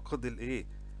في فاقد الايه,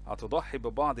 هتضحي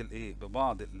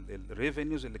ببعض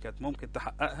الريفينيوز اللي كانت ممكن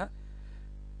تحققها,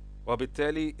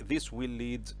 وبالتالي this will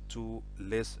lead to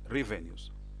less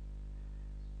revenues.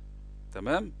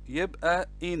 تمام. يبقى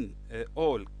in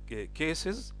all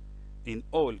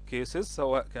cases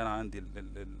سواء كان عندي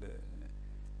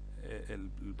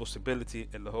البوسيبيليتي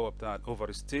اللي هو بتاع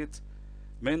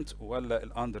overstatement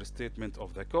ولا understatement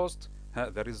of the cost,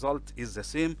 the result is the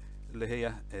same, اللي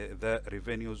هي the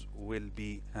revenues will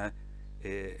be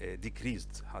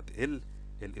decreased, هتقل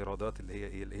الإيرادات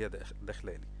اللي هي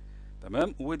داخلالي.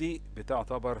 تمام. ودي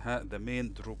بتعتبر the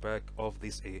main drawback of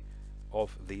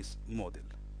this model.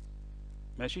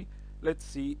 ماشي. Let's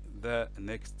see the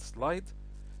next slide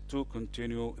to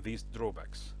continue these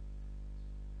drawbacks.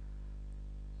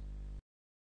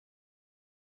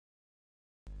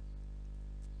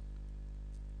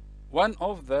 One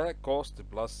of the cost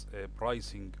plus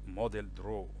pricing model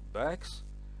drawbacks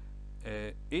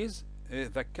is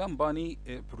the company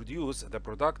produce the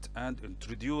product and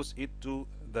introduce it to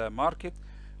the market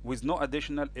with no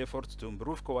additional effort to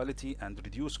improve quality and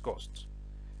reduce costs.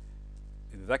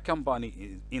 The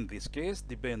company in this case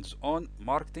depends on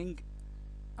marketing,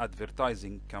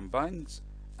 advertising campaigns,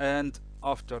 and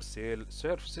after-sale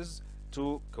services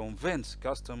to convince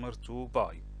customers to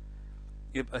buy.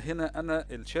 يبقى هنا أنا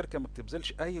الشركة ما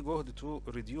بتبذلش أي جهد to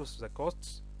reduce the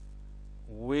costs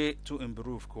و to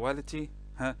improve quality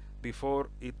before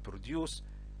it produce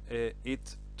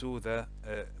it to the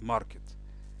market،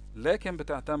 لكن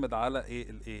بتعتمد على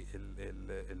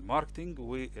الماركتينج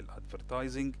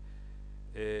والادفرتايزنج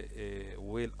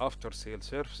والافتر سيل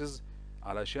سيرفيسز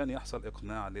علشان يحصل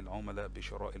اقناع للعملاء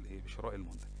بشراء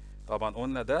المنتج. طبعا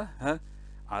قلنا ده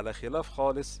على خلاف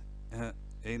خالص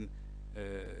ان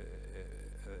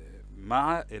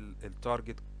مع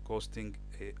التارجت كوستنج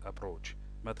ابروتش،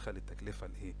 مدخل التكلفه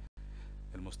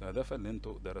المستهدفه اللي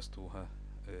انتوا درستوها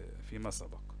فيما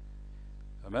سبق.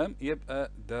 تمام،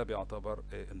 يبقى ده بيعتبر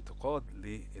انتقاد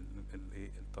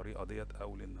للطريقه ديت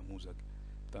او للنموذج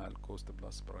بتاع الكوست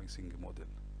بلس برايسنج موديل.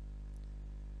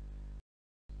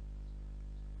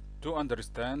 To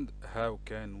understand how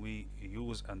can we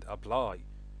use and apply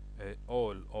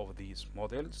all of these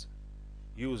models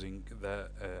using the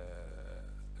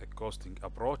costing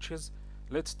approaches,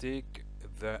 let's take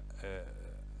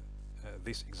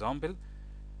this example.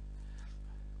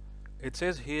 It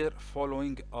says here,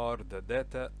 following are the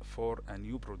data for a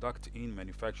new product in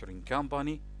manufacturing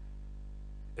company.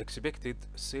 Expected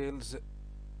sales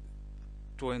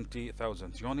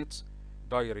 20,000 units.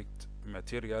 Direct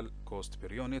material cost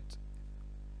per unit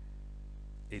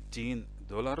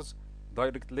 $18.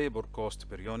 Direct labor cost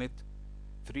per unit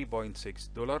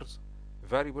 $3.6.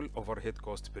 Variable overhead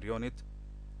cost per unit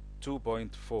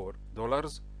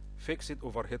 $2.4. Fixed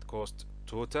overhead cost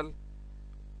total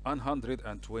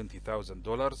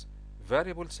 $120,000.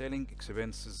 Variable selling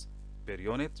expenses per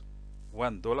unit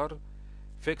 $1.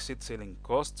 Fixed selling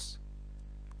costs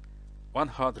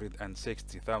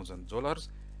 $160,000.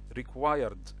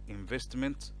 Required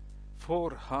investment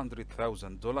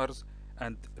 $400,000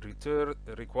 and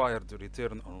required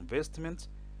return on investment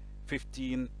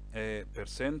 15%.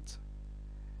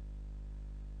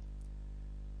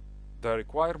 The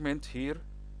requirement here,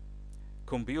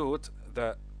 compute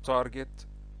the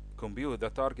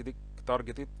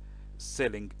targeted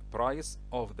selling price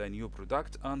of the new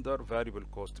product under variable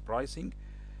cost pricing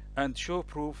and show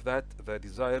proof that the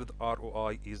desired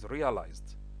ROI is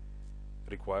realized.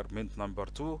 Requirement number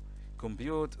 2,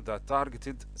 compute the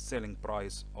targeted selling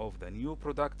price of the new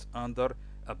product under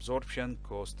absorption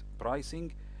cost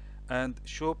pricing and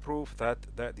show proof that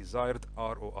the desired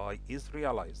ROI is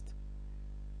realized.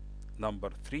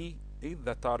 Number 3, is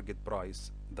the target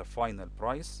price the final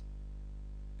price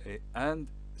and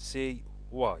say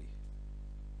why.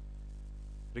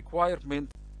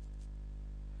 Requirement: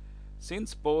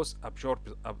 since both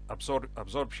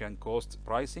absorption cost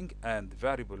pricing and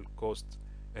variable cost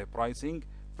pricing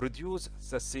produce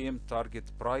the same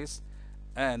target price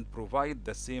and provide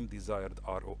the same desired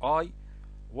ROI,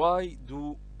 why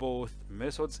do both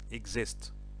methods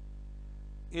exist?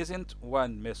 Isn't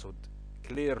one method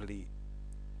clearly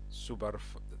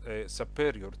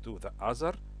superior to the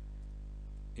other?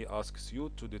 He asks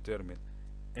you to determine,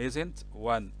 isn't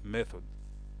one method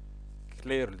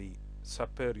clearly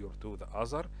superior to the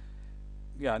other؟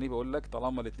 يعني بقول لك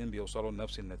طالما الاثنين بيوصلوا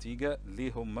لنفس النتيجة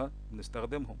ليه هما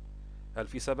بنستخدمهم؟ هل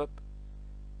في سبب؟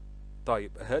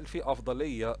 طيب هل في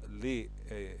أفضلية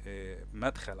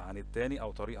لمدخل عن التاني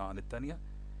أو طريقة عن التانية؟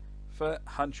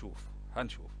 فهنشوف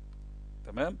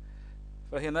تمام.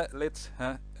 فهنا let's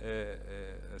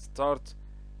start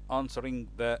answering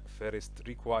the first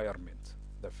requirement.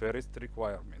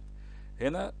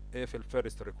 هنا في ال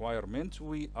first requirement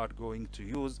we are going to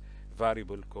use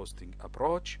variable costing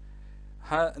approach.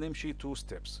 هنمشي 2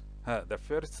 steps. the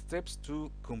first steps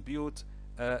to compute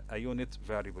a unit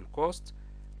variable cost،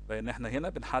 لأن احنا هنا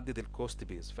بنحدد الكوست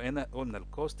بيز. فهنا قلنا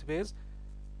الكوست بيز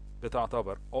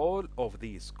بتعتبر all of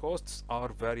these costs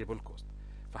are variable cost،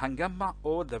 فهنجمع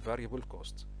all the variable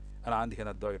costs. أنا عندي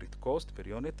هنا direct cost per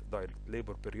unit, direct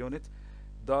labor per unit,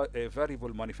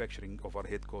 variable manufacturing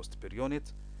overhead cost per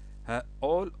unit.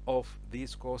 all of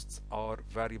these costs are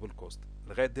variable cost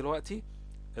لغاية دلوقتي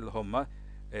اللي هم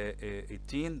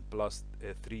 18 plus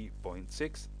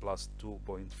 3.6 plus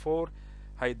 2.4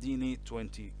 هيديني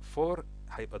 24.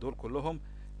 هيبقى دول كلهم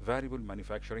variable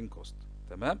manufacturing cost.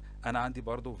 تمام. انا عندي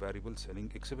برضو variable selling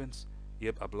expense،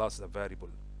 يبقى plus the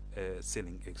variable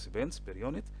selling expense per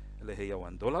unit اللي هي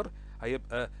 $1.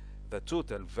 هيبقى the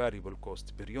total variable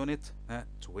cost per unit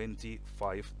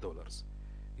 $25.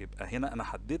 يبقى هنا انا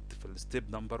حددت في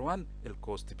الستيب نمبر 1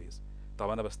 الكوست بيز. طب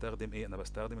انا بستخدم ايه؟ انا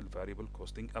بستخدم الفاريبل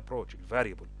كوستنج ابروتش،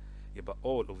 الفاريبل. يبقى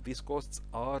all of these costs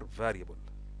are variable.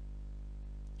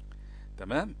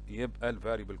 تمام؟ يبقى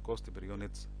الفاريبل كوست per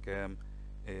unit كام؟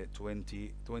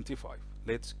 25.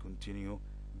 Let's continue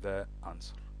the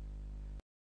answer.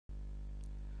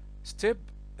 Step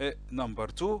number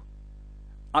 2,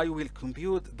 I will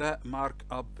compute the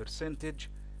markup percentage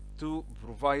to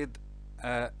provide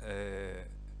a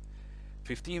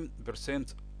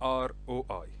 15%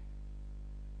 ROI.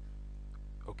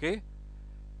 Okay?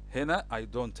 هنا I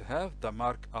don't have the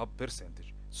markup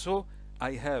percentage, so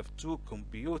I have to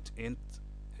compute it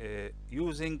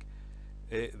using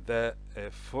the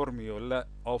formula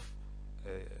of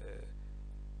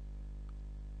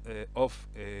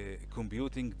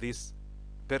computing this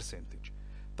percentage.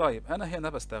 طيب انا هنا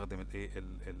بستخدم الايه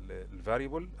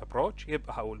الفاريبل approach.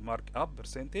 يبقى هقول markup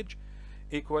percentage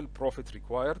equal profit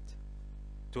required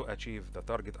to achieve the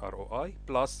target ROI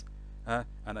plus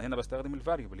انا هنا بستخدم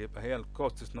الفاريبل، يبقى هي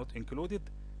الكوست is not included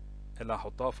اللي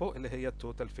هحطها فوق اللي هي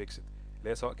التوتال فيكسد اللي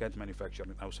هي سواء كانت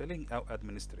manufacturing او selling او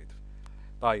administrative.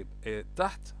 طيب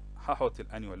تحت هحط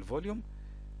الانيوال فوليوم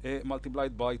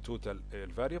multiplied by total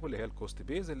الفاريبل اللي هي الكوست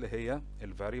بيز اللي هي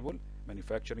الفاريبل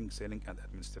manufacturing selling and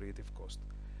administrative cost.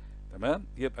 تمام؟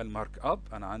 يبقى المارك اب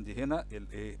انا عندي هنا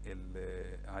الايه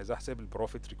عايز احسب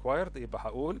البروفيت ريكوايرد، يبقى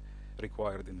هقول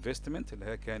required investment اللي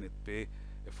هي كانت ب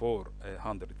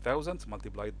 400,000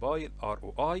 multiplied by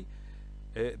ROI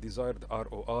desired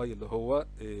ROI اللي هو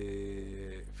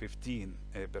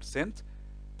 15%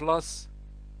 plus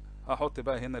هحط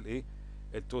بقى هنا الايه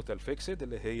التوتال فيكسد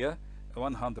اللي هي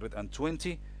 120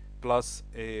 plus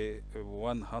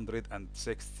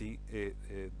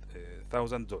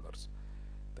 $160,000.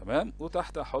 تمام؟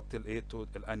 وتحت احط الايه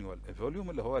الانيوال فوليوم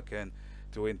اللي هو كان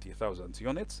 20,000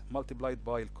 units multiplied by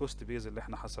الكوست بيز اللي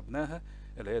احنا حسبناها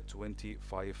اللي هي $25.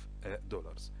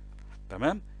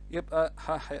 تمام؟ يبقى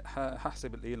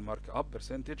هحسب الايه المارك اب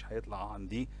برسنتج هيطلع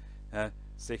عندي 68%. 68%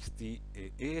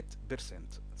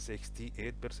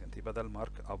 يبقى ده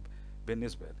المارك اب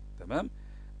بالنسبه لي. تمام؟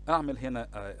 اعمل هنا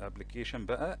ابلكيشن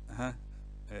بقى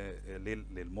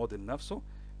للموديل نفسه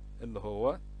اللي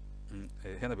هو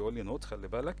هنا بيقول لي نوت خلي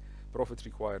بالك profit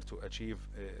required to achieve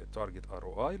target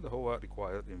ROI اللي هو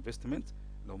required investment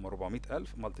اللي هم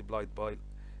 400,000 multiplied by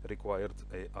required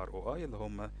ROI اللي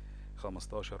هم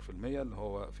 15% اللي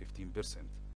هو 15%.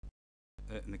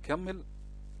 نكمل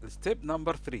step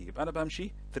number 3. يبقى انا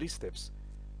بمشي 3 steps.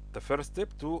 The first step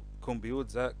to compute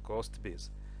the cost base,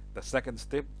 the second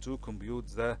step to compute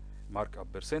the markup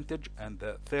percentage, and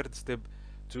the third step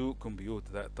to compute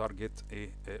the target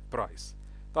price.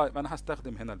 طيب انا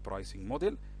هستخدم هنا البرايسنج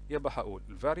موديل. يبقى هقول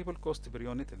الفاريبل كوست بير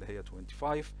يونت اللي هي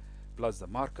 25 plus the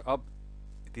markup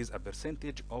it is a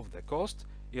percentage of the cost.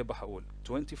 يبقى هقول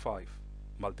 25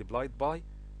 multiplied by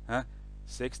 68%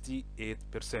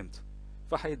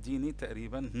 فهيديني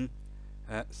تقريبا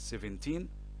 $17.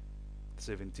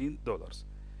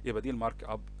 يبقى دي المارك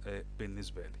اب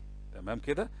بالنسبه لي. تمام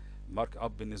كده؟ المارك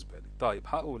اب بالنسبه لي. طيب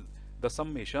هقول the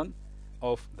summation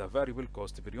of the variable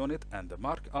cost per unit and the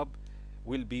markup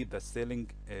will be the selling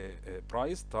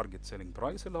price target selling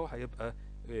price اللي هو هيبقى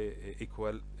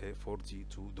equal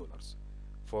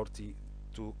 $42.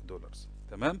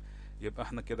 تمام؟ يبقى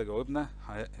احنا كده جاوبنا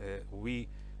we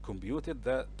computed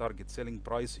the target selling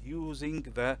price using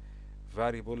the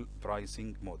variable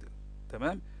pricing model.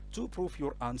 تمام؟ to prove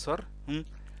your answer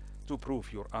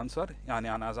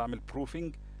يعني انا عايز اعمل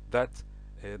proving that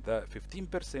the 15%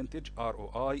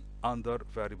 ROI under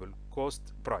variable cost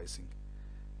pricing.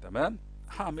 تمام؟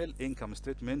 هعمل income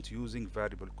statement using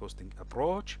variable costing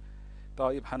approach.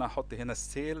 طيب انا هحط هنا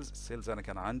السيلز انا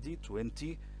كان عندي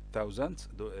 20,000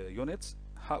 units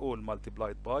هقول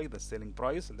multiplied by the selling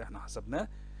price اللي احنا حسبناه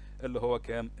اللي هو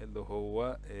كام؟ اللي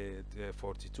هو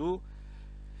 42.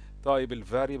 طيب ال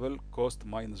variable cost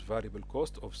minus variable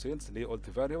cost of sales. ليه قلت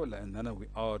variable؟ لان انا we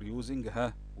are using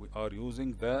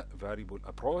the variable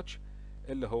approach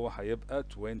اللي هو هيبقى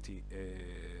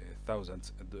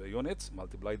 20,000 units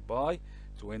multiplied by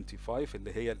 25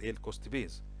 اللي هي الايه الكوست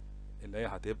بيز اللي هي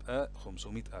هتبقى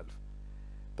 500,000.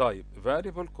 طيب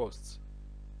variable costs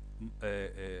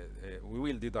we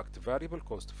will deduct variable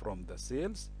cost from the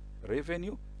sales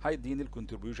revenue هيديني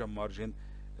الكونتريبيوشن مارجن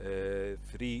 $340,000.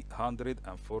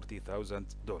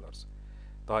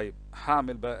 طيب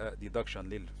هعمل بقى deduction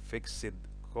للفيكسد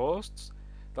كوستس.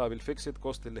 طيب الفيكسد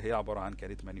كوست اللي هي عباره عن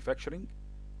كانت مانيفاكتشرنج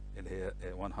اللي هي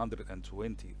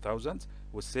 120,000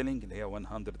 والسيلينج اللي هي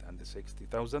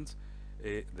 160,000.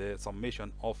 The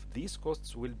summation of these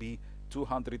costs will be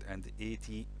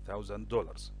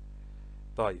 $280,000.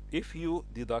 طيب if you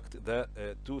deduct the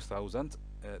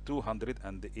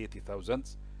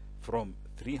 280,000 from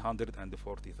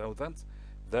 340,000,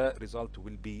 the result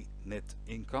will be net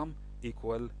income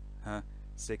equal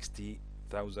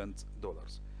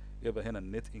 $60,000. يبقى هنا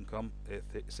النت income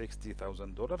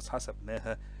 $60,000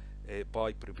 حسبناها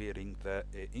by preparing the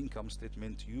income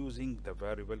statement using the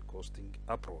variable costing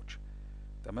approach.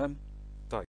 تمام.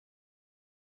 طيب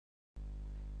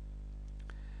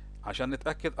عشان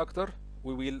نتأكد أكتر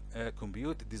we will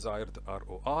compute desired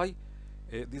ROI.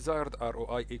 desired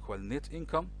ROI equal net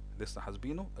income لسه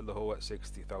حاسبينه اللي هو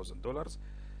 $60,000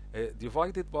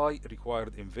 divided by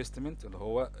required investment اللي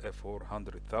هو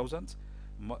 400,000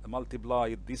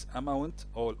 multiplied this amount,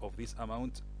 all of this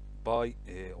amount by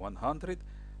 100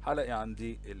 هلاقي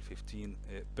عندي ال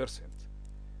 15%.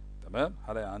 تمام.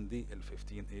 هلاقي عندي ال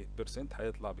 15%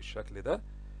 هيطلع بالشكل ده.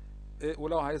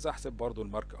 ولو عايز احسب برضو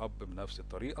المارك اب بنفس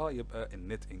الطريقة يبقى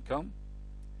النت انكم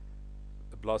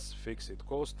بلس فيكسد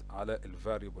كوست على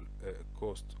الفاريبل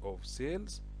كوست اوف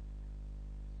سيلز.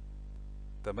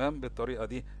 تمام. بالطريقة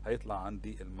دي هيطلع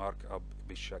عندي المارك اب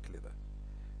بالشكل ده.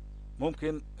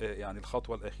 ممكن يعني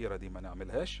الخطوة الأخيرة دي ما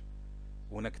نعملهاش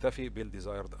ونكتفي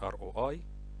بالديزايرد ROI.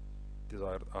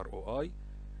 desired ROI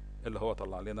اللي هو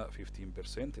طلع لنا 15%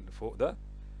 اللي فوق ده.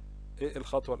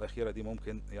 الخطوة الأخيرة دي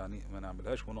ممكن يعني ما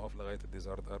نعملهاش ونقف لغاية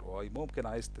الديزايرد ROI. ممكن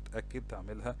عايز تتأكد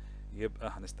تعملها يبقى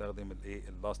هنستخدم الايه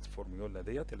اللاست فورميولا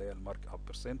ديت اللي هي المارك اب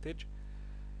برسنتج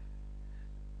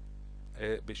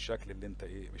بالشكل اللي انت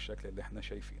بالشكل اللي احنا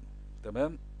شايفينه.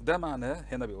 تمام. ده معناه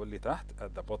هنا بيقول لي تحت at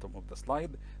the bottom of the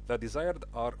slide the desired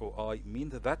ROI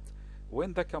means that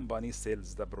when the company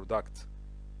sells the product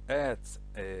at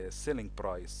a selling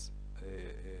price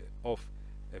of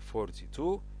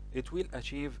 42 it will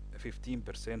achieve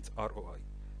 15% ROI.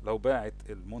 لو باعت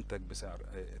المنتج بسعر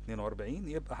 42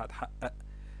 يبقى هتحقق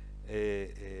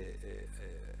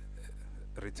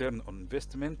return on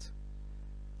investment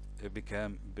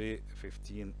بكام؟ ب 15%،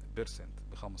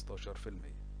 ب 15%.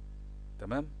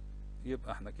 تمام.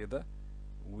 يبقى احنا كده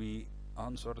we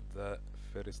answered the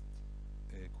first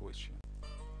question.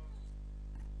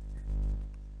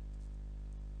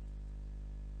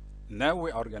 Now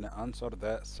we are going to answer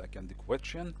the second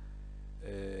question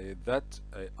that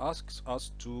asks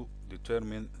us to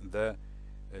determine the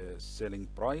selling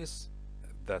price,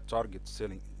 the target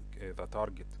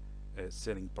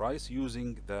selling price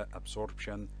using the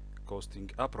absorption costing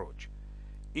approach.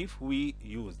 If we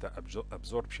use the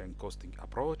absorption costing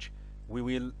approach, we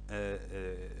will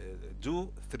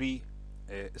do three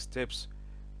steps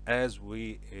as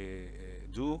we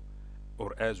do or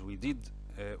as we did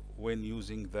when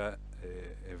using the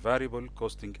variable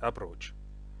costing approach.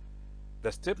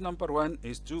 The step number one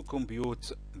is to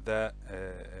compute the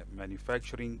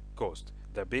manufacturing cost.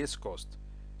 The base cost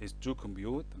is to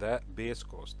compute the base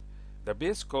cost. The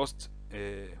base cost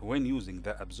when using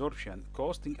the absorption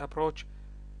costing approach,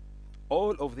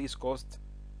 all of these costs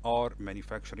are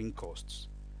manufacturing costs.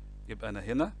 يبقى أنا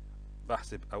هنا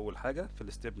بحسب أول حاجة في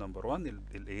الستيب نمبر 1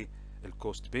 الإيه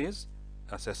الكوست بيز،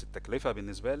 أساس التكلفة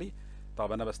بالنسبة لي.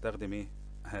 طب أنا بستخدم إيه؟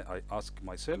 I ask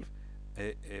myself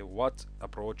what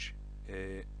approach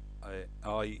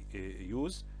I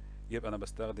use. يبقى أنا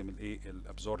بستخدم الإيه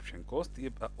الابزوربشن كوست.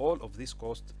 يبقى all of this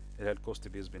cost هي الكوست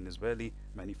بيز بالنسبة لي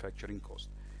manufacturing cost.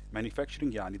 manufacturing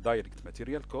يعني direct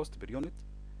material cost per unit,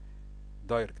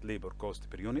 direct labor cost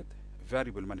per unit,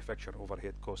 variable manufacturing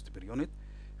overhead cost per unit,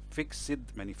 fixed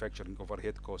manufacturing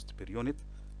overhead cost per unit.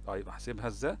 طيب احسبها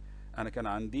ازاي؟ انا كان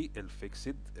عندي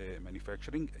الفيكسد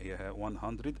manufacturing هي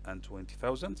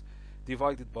 120,000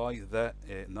 divided by the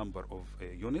number of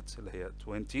units اللي هي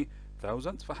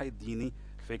 20,000 فهيديني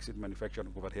fixed manufacturing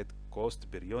overhead cost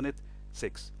per unit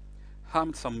 6.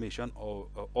 هعمل summation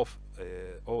of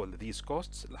all these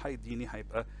costs اللي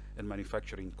هيبقى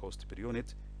manufacturing cost per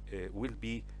unit will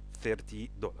be $30.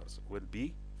 will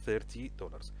be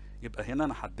 $30. يبقى هنا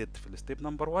انا حددت في الستيب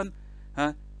نمبر 1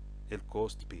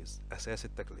 الكوست بيز اساس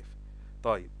التكلفه.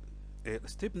 طيب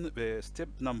ستيب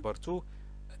نمبر 2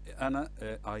 انا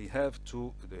I have to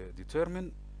determine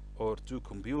or to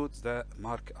compute the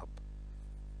markup.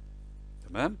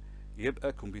 تمام.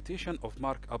 يبقى computation of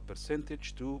markup percentage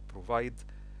to provide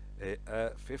a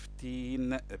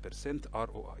 15%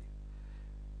 ROI.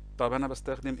 طب انا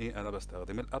بستخدم ايه؟ انا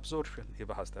بستخدم الابزوربشن.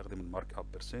 يبقى هستخدم المارك اب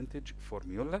برسنتج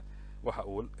فورميولا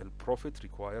وهقول البروفيت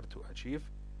required to achieve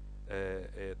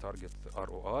target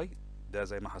ROI ده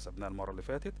زي ما حسبناه المره اللي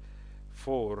فاتت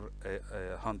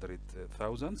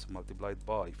 400,000 multiplied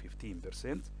by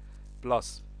 15% plus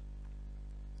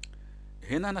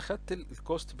هنا انا خدت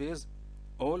الكوست بيز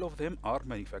all of them are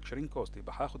manufacturing cost.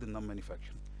 يبقى هاخد النون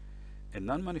مانيفاكتشرنج.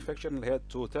 النون مانيفاكتشرنج اللي هي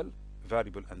total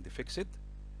variable and fixed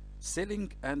selling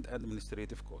and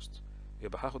administrative cost.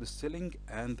 يبقى هاخد السيلينج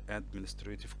and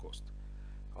administrative cost.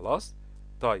 خلاص.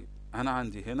 طيب انا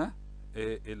عندي هنا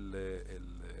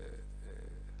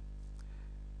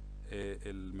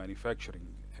المانيفاكتشرنج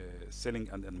سيلينج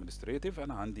اند ادمنستريتيف.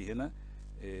 انا عندي هنا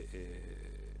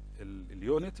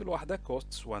اليونت الواحده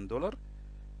كوستس $1.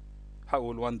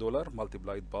 هقول $1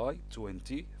 multiplied by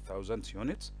 20,000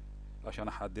 units عشان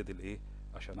احدد الايه،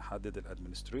 عشان احدد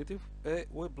الادمنستريتيف،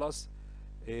 وبلس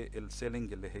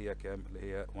السيلينج اللي هي كام، اللي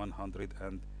هي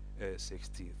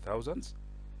 160,000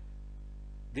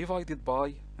 divided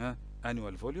by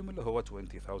annual volume اللي هو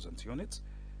 20,000 units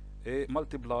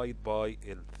multiplied by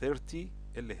ال 30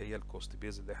 اللي هي الكوست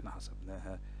بيز اللي احنا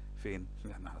حسبناها فين؟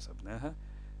 اللي احنا حسبناها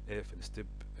في الستيب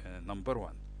نمبر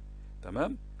 1.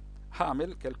 تمام.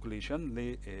 هعمل calculation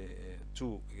ل to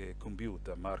compute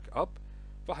the markup،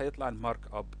 فهيطلع المارك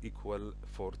اب equal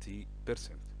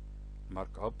 40%.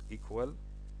 mark up equal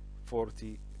 40%.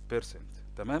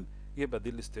 تمام. يبقى دي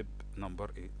الستيب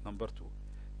نمبر 8 نمبر 2.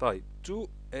 طيب to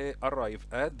arrive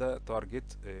at the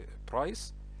target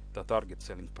price, the target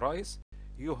selling price,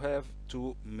 you have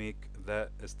to make the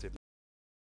step.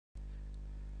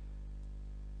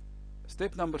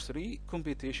 Step number 3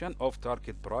 computation of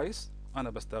target price. أنا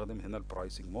بستخدم هنا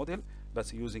البرايسنج موديل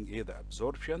بس using the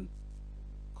absorption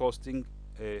costing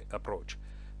approach.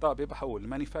 طيب يبقى بحول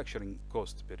manufacturing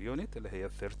cost per unit اللي هي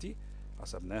 30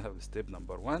 حسبناها في step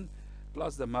number 1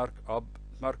 plus the markup.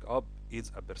 markup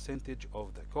is a percentage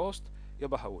of the cost.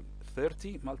 يبقى بحول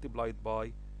 30 multiplied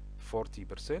by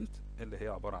 40% اللي هي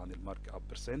عبارة عن المارك اب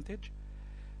percentage،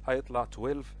 هيطلع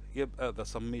 12. يبقى the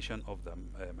summation of the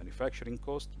manufacturing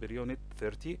cost per unit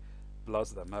 30 plus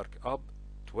the markup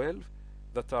 12.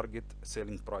 The target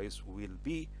selling price will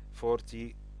be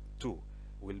 42.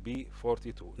 Will be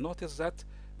 42. Notice that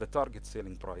the target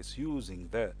selling price using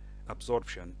the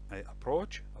absorption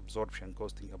approach, absorption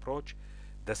costing approach,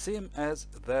 the same as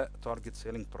the target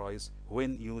selling price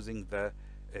when using the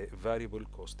variable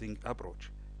costing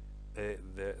approach.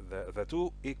 The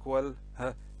two equal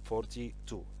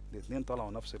 42. الاثنين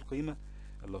طلعوا نفس القيمة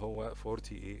اللي هو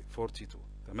 42.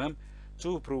 تمام.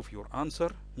 To prove your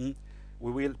answer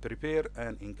we will prepare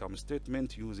an income statement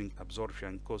using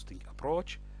absorption costing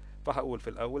approach. فهقول في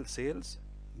الأول sales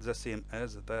the same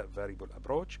as the variable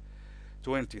approach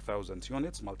 20,000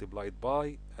 units multiplied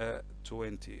by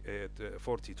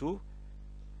 42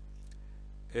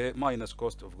 minus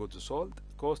cost of goods sold.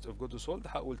 cost of goods sold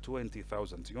هقول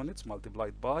 20,000 units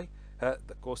multiplied by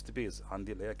the cost base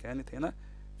عندي اللي هي كانت هنا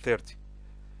 30.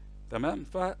 تمام.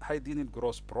 فهيديني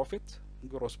الجروس بروفيت.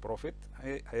 جروس بروفيت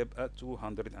هيبقى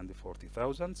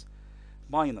 240,000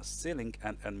 minus selling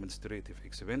and administrative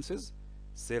expenses.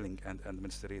 selling and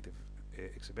administrative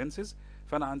expenses.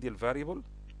 فأنا عندي الفاريبل.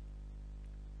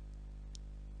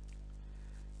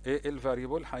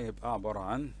 الفاريبل هيبقى عبارة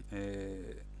عن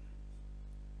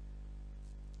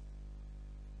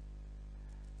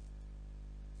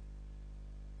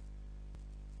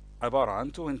عبارة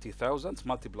عن 20,000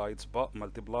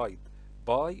 multiplied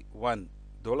by $1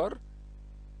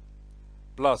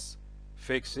 plus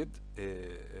fixed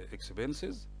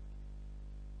expenses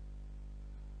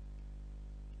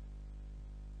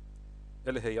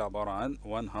اللي هي عبارة عن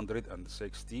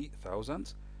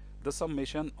 160,000. The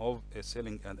summation of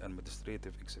selling and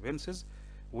administrative expenses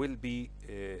will be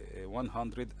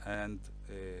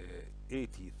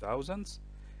 180,000.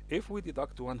 If we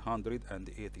deduct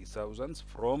 180,000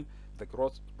 from the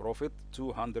gross profit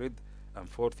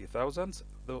 240,000,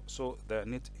 so the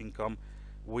net income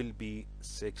will be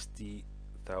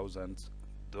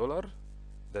 $60,000,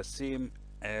 the same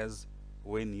as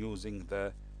when using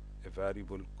the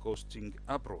variable costing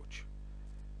approach.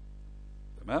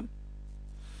 تمام.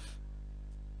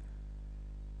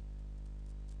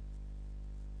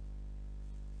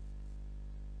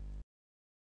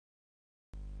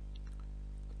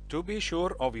 To be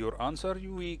sure of your answer,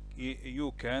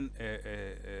 you can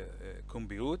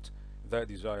compute the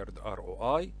desired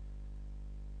ROI.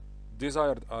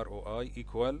 Desired ROI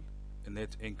equal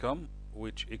net income,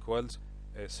 which equals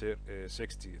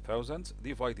 60,000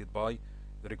 divided by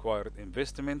the required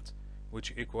investment,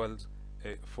 which equals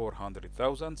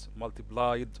 400,000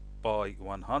 multiplied by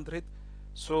 100.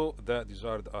 So the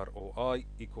desired ROI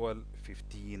equal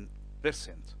 15%.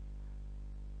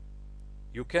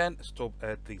 You can stop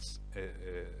at this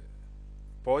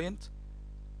point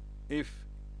if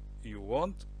you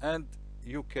want, and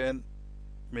you can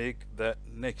make the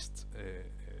next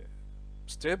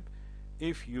step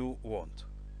if you want.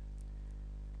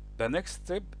 The next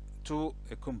step to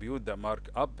compute the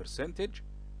markup percentage,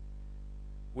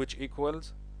 which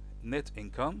equals net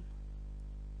income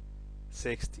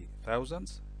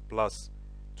 60,000 plus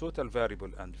total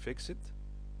variable and fixed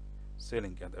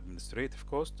selling and administrative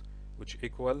cost, which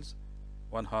equals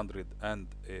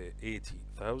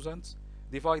 180,000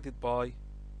 divided by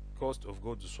cost of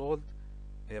goods sold,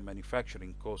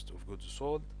 manufacturing cost of goods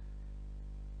sold,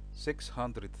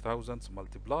 600,000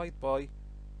 multiplied by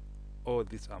all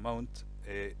this amount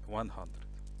 100.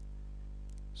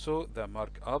 So the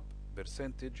markup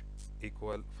percentage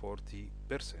equal 40%.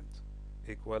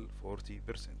 Equal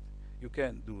 40%. You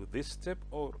can do this step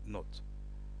or not.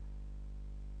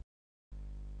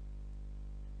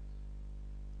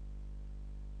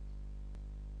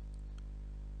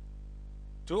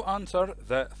 To answer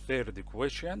the third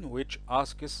question, which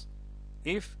asks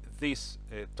if this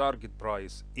target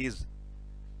price is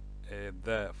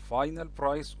the final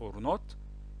price or not,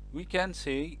 we can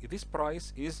say this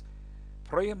price is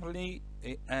primarily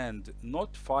and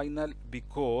not final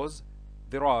because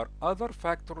there are other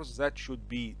factors that should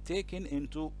be taken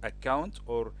into account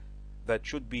or that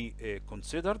should be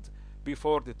considered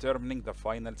before determining the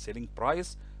final selling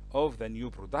price of the new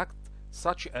product,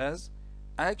 such as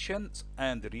actions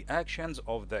and reactions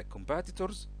of the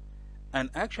competitors. An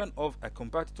action of a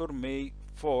competitor may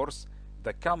force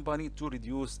the company to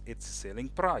reduce its selling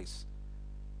price.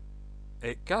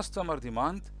 A customer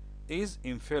demand is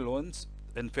influenced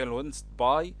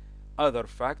by other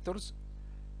factors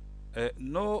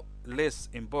no less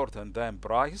important than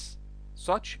price,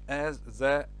 such as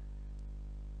the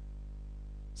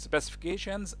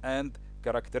specifications and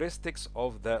characteristics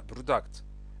of the product,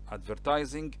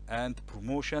 advertising and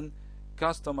promotion,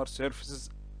 customer services,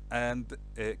 and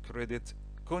credit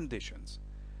conditions.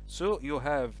 So you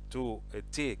have to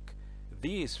take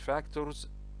these factors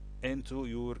into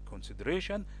your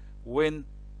consideration when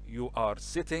you are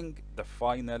setting the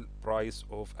final price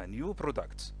of a new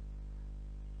product.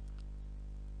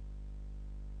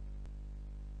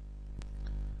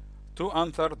 To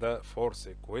answer the fourth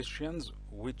questions,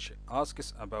 which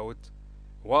asks about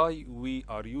why we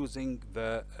are using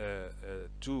the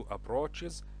two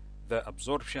approaches, the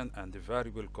absorption and the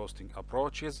variable costing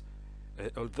approaches,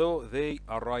 although they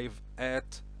arrive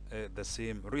at the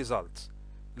same results.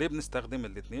 ليه بنستخدم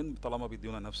الاثنين طالما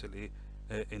بيدونا نفس الايه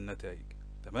النتائج؟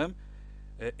 تمام.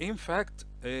 In fact,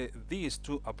 these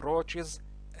two approaches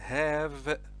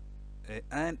have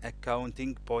an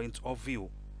accounting point of view.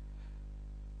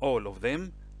 All of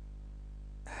them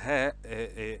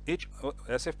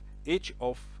each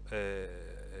of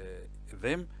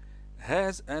them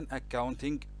has an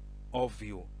accounting of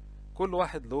view. كل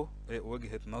واحد له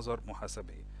وجهة نظر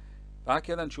محاسبية. تعال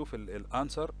كده نشوف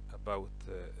الانسر about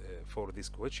for this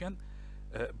question.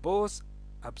 Both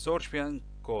absorption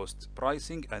cost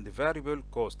pricing and variable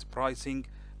cost pricing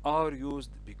are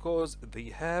used because they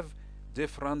have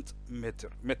different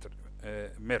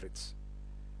merits.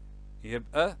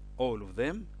 يبقى all of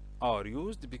them are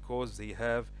used because they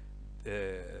have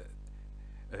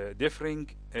differing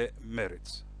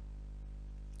merits.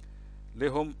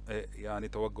 لهم يعني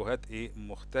توجهات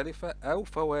مختلفة أو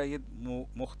فوائد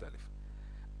مختلفة.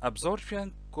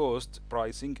 Absorption cost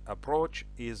pricing approach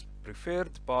is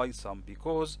preferred by some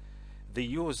because they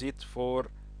use it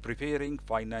for preparing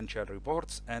financial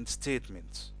reports and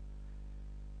statements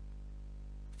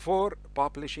for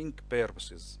publishing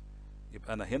purposes.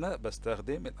 يبقى أنا هنا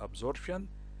بستخدم الابزوربشن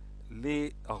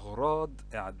لأغراض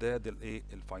إعداد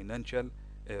الفاينانشال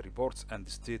ريبورتس اند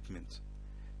ستيتمنت.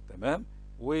 تمام.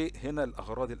 وهنا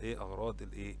الأغراض أغراض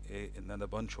إن أنا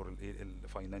بنشر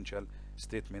الفاينانشال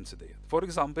ستيتمنتس ديت. فور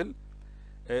اكزامبل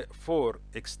for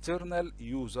external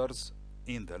users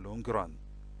in the long run.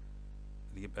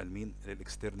 يبقى لمين؟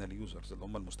 للاكسترنال يوزرز اللي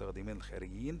هم المستخدمين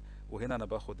الخارجيين. وهنا انا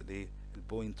باخد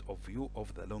البوينت اوف فيو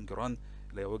اوف ذا لونج ران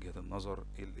اللي هي وجهة النظر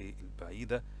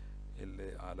البعيدة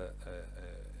اللي على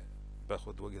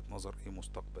باخد وجهة نظر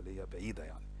مستقبلية بعيدة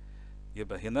يعني.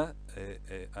 يبقى هنا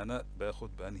انا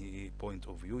باخد بانهي بوينت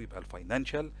اوف فيو؟ يبقى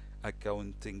الفاينانشال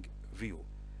اكاونتنج فيو،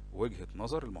 وجهة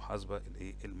نظر المحاسبة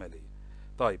المالية.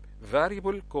 طيب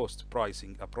variable cost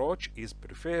pricing approach is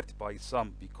preferred by some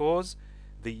because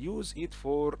they use it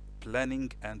for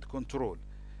planning and control.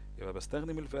 يبقى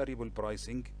بستخدم ال variable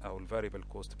pricing أو ال variable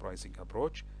cost pricing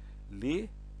approach ليه؟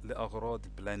 لأغراض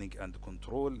planning and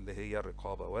control اللي هي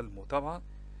الرقابة والمتابعة.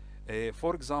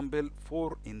 For example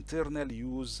for internal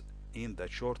use in the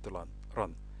short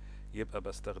run. يبقى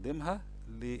بستخدمها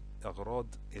لأغراض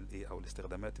أو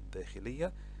الاستخدامات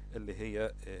الداخلية اللي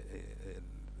هي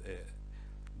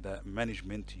the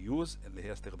management use اللي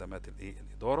هي استخدامات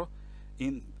الإدارة.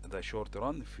 in the short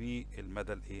run في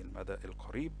المدى المدى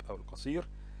القريب او القصير.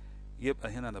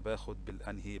 يبقى هنا انا باخد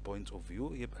بالانهي point of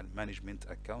view؟ يبقى المانجمنت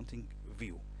اكاونتنج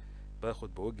فيو،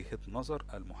 باخد بوجهة نظر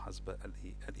المحاسبة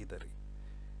الادارية.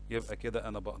 يبقى كده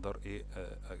انا بقدر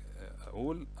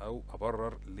اقول او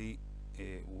ابرر ل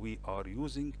we are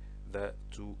using the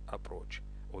two approach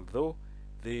although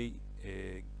they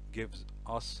gives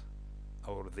us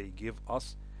or they give us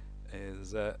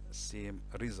the same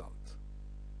result.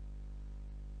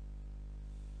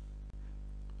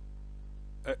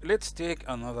 Let's take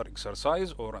another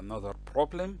exercise or another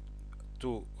problem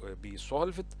to be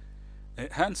solved.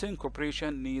 Hansen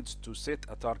Corporation needs to set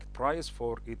a target price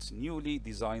for its newly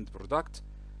designed product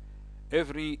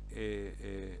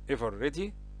ever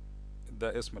ready.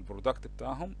 ده اسم البرودكت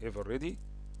بتاعهم ever ready.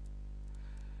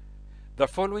 The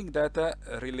following data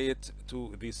relate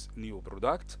to this new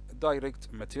product.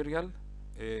 Direct material,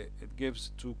 it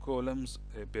gives 2 columns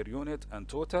per unit and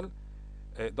total.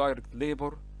 Direct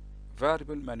labor,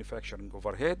 variable manufacturing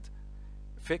overhead,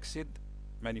 fixed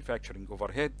manufacturing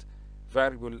overhead,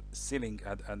 variable selling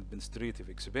and administrative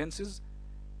expenses,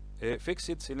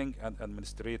 fixed selling and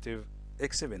administrative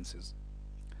expenses.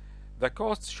 The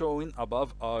costs shown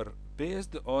above are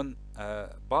based on a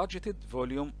budgeted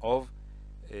volume of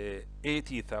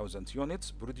 80,000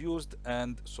 units produced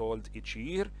and sold each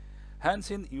year.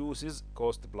 Hansen uses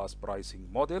cost plus pricing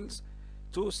models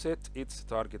to set its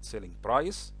target selling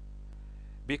price.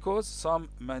 Because some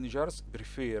managers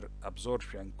prefer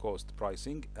absorption cost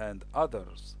pricing and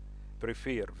others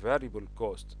prefer variable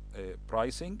cost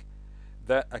pricing,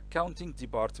 the accounting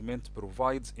department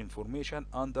provides information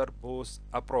under both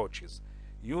approaches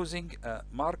using a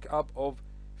markup of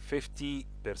 50%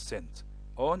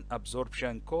 on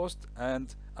absorption cost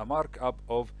and a markup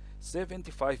of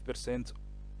 75%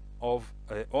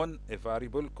 on a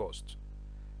variable cost.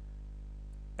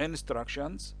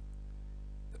 Instructions.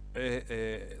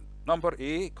 Number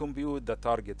A, compute the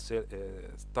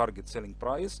target selling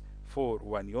price for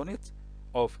 1 unit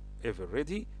of ever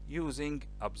ready using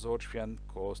absorption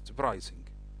cost pricing.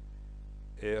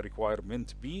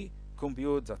 Requirement B,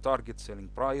 compute the target selling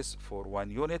price for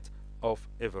 1 unit of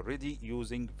ever ready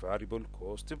using variable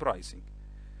cost pricing.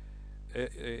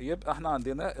 يبقى احنا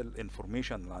عندنا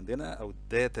الانفورميشن اللي عندنا او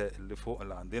الداتا اللي فوق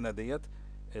اللي عندنا ديت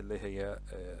اللي هي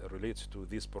relates to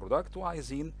this product،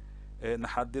 وعايزين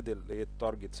نحدد اللي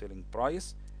التارجت سيلينج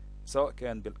برايس سواء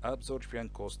كان بالابزوربشن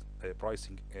كوست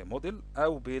برايسنج موديل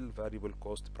او بالفاريبل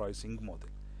كوست برايسنج موديل.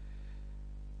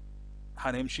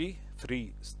 هنمشي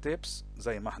 3 steps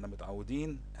زي ما احنا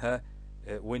متعودين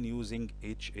when using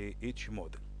each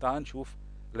model. تعال نشوف.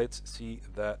 Let's see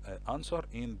the answer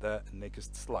in the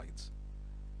next slides.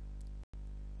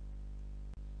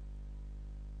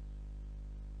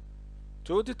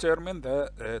 To determine the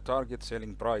target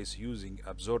selling price using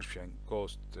absorption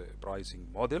cost pricing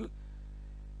model,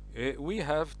 we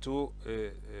have to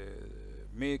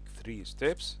make 3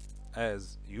 steps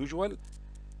as usual.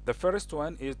 The first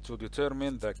one is to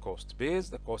determine the cost base.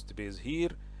 The cost base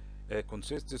here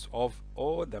consists of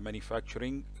all the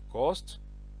manufacturing costs.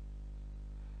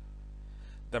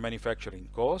 The manufacturing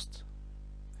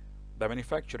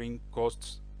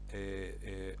costs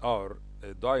are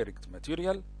direct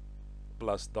material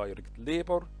plus direct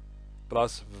labor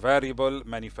plus variable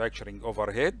manufacturing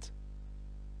overhead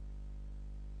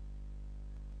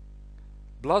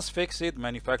plus fixed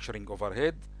manufacturing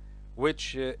overhead,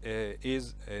 which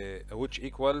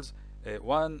equals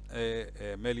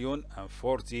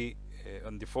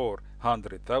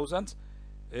 1,044,000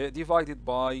 divided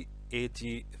by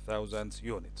 80,000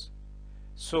 units.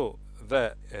 So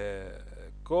the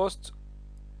cost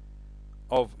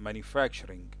of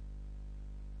manufacturing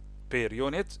per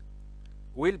unit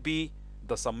will be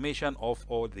the summation of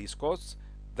all these costs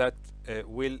that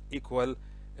will equal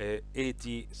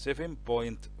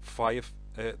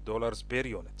 $87.5 per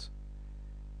unit.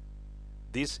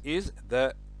 This is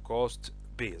the cost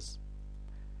base.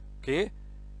 Okay,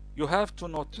 you have to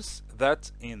notice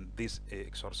that in this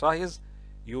exercise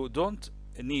you don't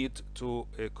need to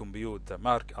compute the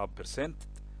markup percent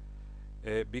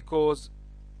because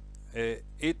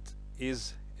it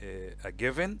is a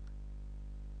given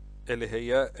اللي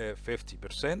هي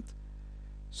 50%.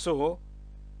 So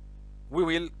we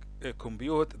will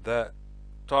compute the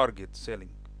target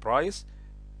selling price.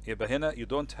 يبقى هنا you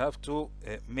don't have to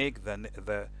make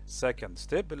the second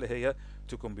step اللي هي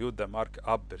to compute the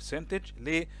markup percentage.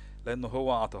 ليه؟ لأنه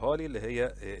هو عطاها لي اللي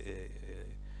هي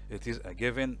it is a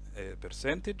given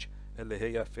percentage اللي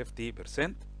هي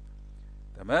 50%.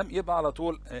 تمام. يبقى على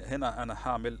طول هنا أنا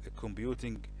هعمل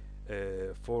computing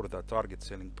for the target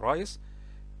selling price.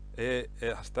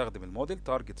 هستخدم الموديل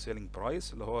target selling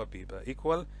price اللي هو بيبقى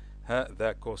equal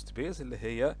the cost base اللي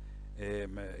هي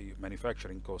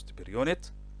manufacturing cost per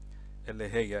unit اللي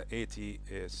هي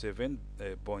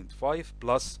 87.5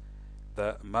 plus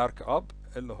the markup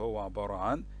اللي هو عبارة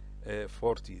عن $43.75.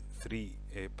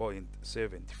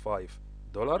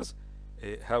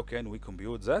 how can we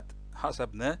compute that؟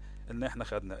 حسبنا ان احنا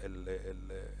خدنا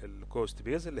الكوست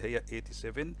بيز اللي هي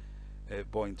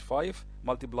 87.5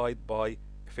 multiplied by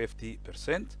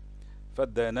 50%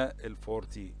 فادانا ال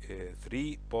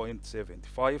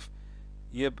 43.75.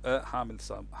 يبقى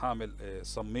هعمل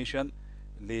summation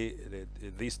ل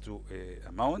these two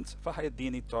amounts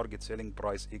فهيديني target selling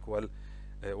price equal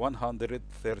 131.25.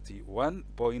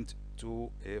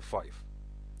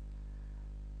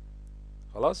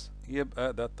 خلاص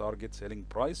يبقى ده target selling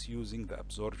price using the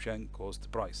absorption cost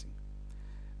pricing.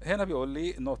 هنا بيقول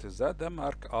لي notice that the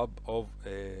markup of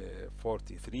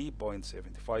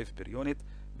 43.75 per unit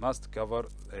must cover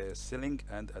selling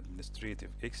and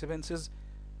administrative expenses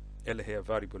اللي هي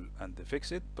variable and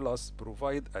fixed plus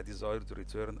provide a desired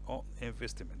return on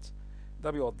investment.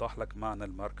 ده بيوضح لك معنى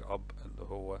المارك اب اللي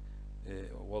هو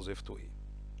وظيفته ايه.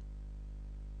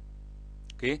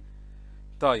 اوكي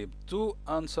طيب to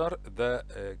answer the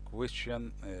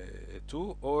question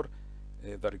 2 or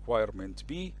the requirement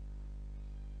B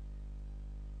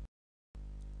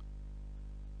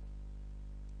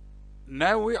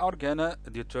now we are gonna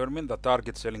determine the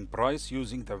target selling price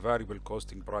using the variable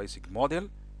costing pricing model.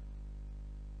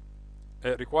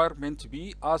 Requirement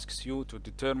B asks you to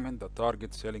determine the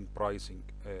target selling price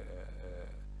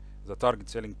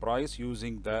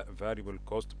using the variable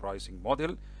cost pricing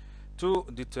model. To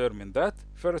determine that,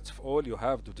 first of all, you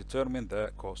have to determine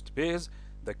the cost base.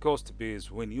 The cost base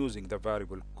when using the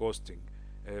variable costing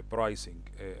pricing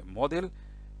model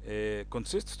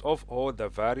consists of all the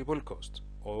variable costs.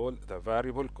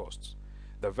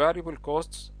 The variable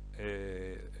costs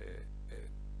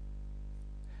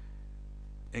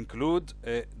include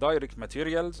direct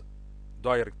materials,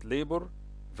 direct labor,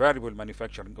 variable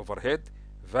manufacturing overhead,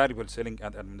 variable selling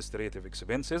and administrative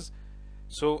expenses.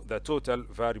 So the total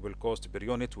variable cost per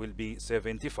unit will be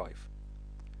 75.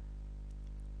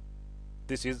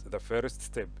 This is the first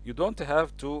step. You don't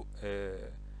have to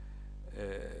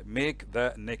make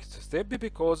the next step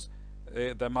because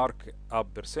the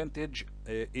markup percentage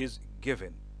is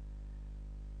given.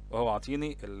 وهو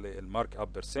عطيني المارك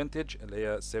اب percentage اللي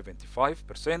هي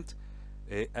 75%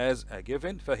 as a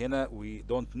given فهنا we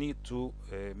don't need to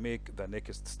make the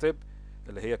next step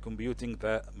اللي هي computing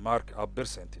the markup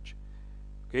percentage.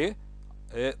 اوكي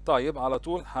طيب على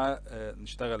طول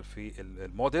هنشتغل في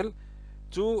الموديل.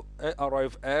 To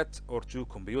arrive at or to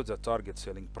compute the target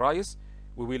selling price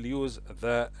we will use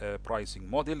the pricing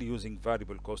model using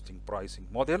variable costing pricing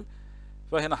model.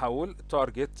 فهنا هقول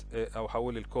target او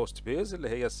هقول الكوست بيز اللي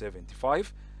هي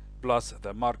 75 plus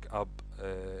the markup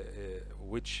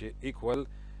which equal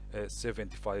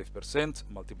 75%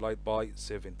 multiplied by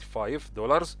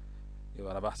 $75.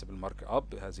 يبقى انا بحسب المارك اب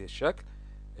بهذه الشكل.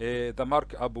 The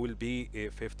markup will be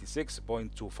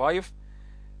 56.25.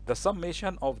 The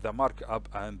summation of the markup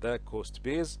and the cost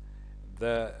base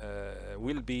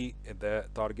will be the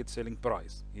target selling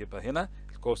price. يبقى هنا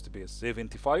الكوست بيز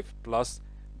 75 plus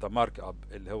the markup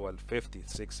اللي هو 56.25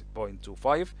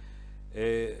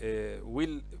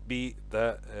 will be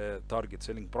the target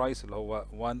selling price اللي هو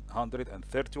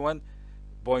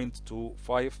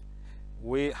 131.25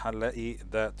 وهنلاقي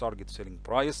the target selling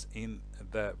price in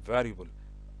the variable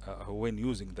when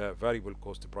using the variable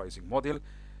cost pricing model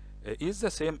is the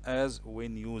same as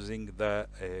when using the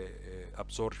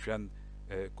absorption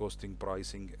costing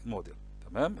pricing model.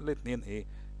 تمام الاثنين ايه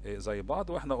زي بعض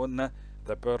واحنا قلنا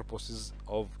the purposes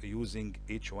of using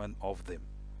each one of them.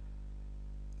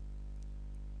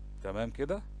 تمام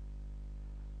كده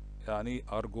يعني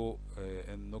ارجو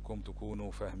انكم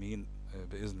تكونوا فاهمين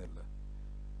باذن الله.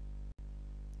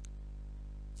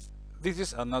 This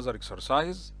is another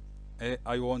exercise.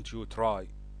 I want you to try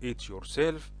it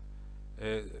yourself.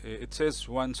 It says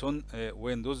Swanson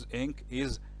Windows Inc.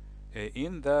 is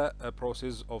in the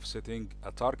process of setting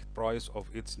a target price of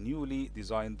its newly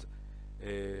designed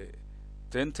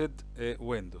tinted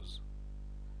windows.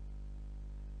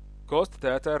 Cost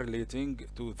data relating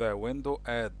to the window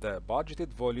at the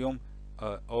budgeted volume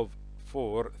of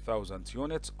 4,000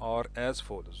 units are as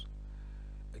follows.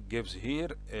 It gives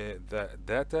here the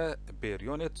data per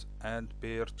unit and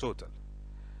per total.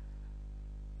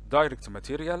 Direct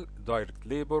material, direct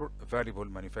labor, variable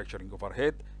manufacturing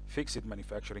overhead, fixed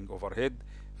manufacturing overhead,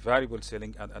 variable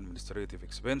selling and administrative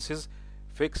expenses,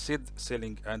 fixed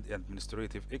selling and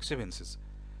administrative expenses.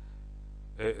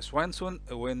 Swanson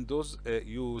Windows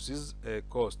uses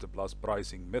cost plus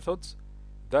pricing methods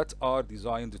that are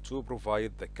designed to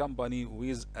provide the company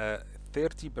with a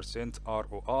 30%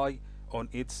 ROI on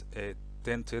its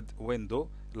tinted window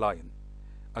line.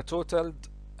 A total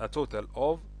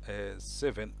of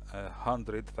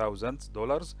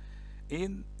 $700,000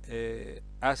 in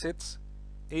assets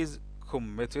is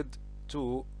committed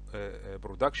to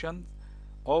production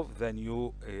of the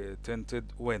new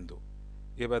tinted window.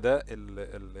 يبقى ده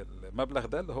المبلغ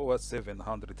ده اللي هو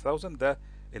 700,000 ده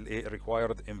الايه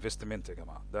required investment يا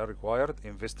جماعه، ده required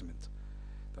investment.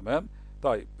 تمام.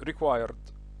 طيب required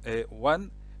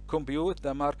 1 compute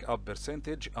the markup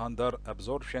percentage under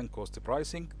absorption cost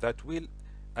pricing that will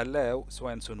allow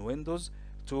Swanson Windows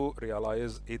to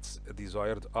realize its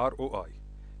desired ROI.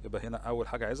 يبقى هنا اول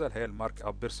حاجه عايزها اللي هي المارك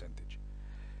اب percentage.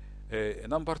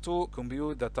 Number 2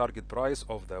 compute the target price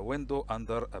of the window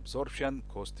under absorption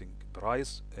costing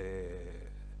price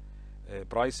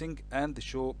pricing and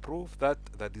show proof that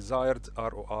the desired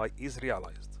ROI is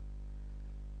realized.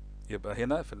 يبقى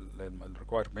هنا في ال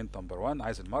requirement number 1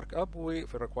 عايز المارك اب،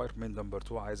 وفي ال requirement number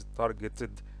 2 عايز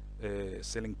targeted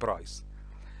selling price.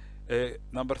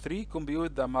 Number 3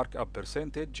 compute the markup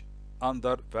percentage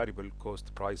under variable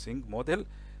cost pricing model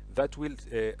that will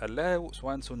allow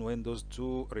Swanson Windows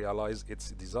to realize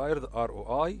its desired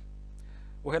ROI.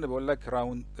 وهنا بقول لك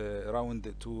round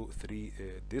to 3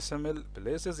 decimal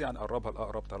places، يعني قربها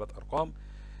لأقرب 3 أرقام.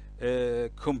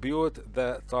 Compute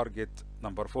the target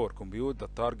number 4 compute the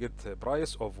target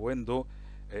price of window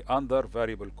under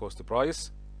variable cost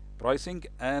pricing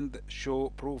and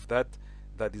show proof that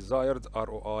the desired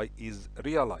ROI is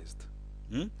realized.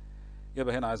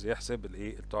 يبقى هنا عايز يحسب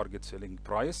الايه التارجت سيلينج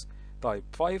برايس. طيب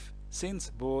 5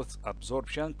 since both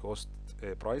absorption cost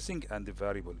pricing and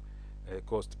variable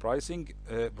cost pricing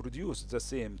produce the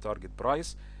same target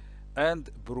price and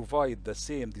provide the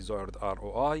same desired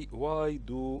ROI, why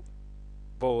do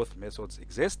both methods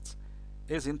exist?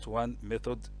 Isn't one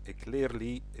method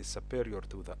clearly superior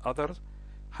to the other?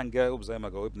 هنجاوب زي ما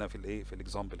جاوبنا في الايه في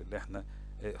الاكزامبل اللي احنا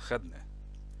خدناه.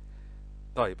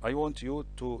 طيب I want you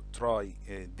to try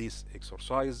this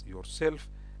exercise yourself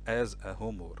as a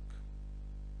homework.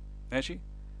 ماشي؟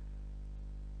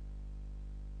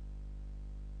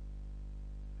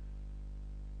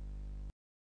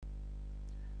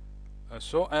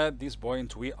 So at this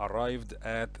point we arrived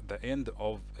at the end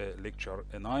of lecture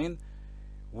 9.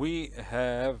 We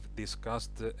have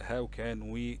discussed how can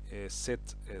we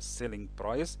set a selling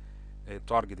price, a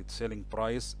targeted selling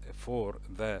price for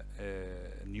the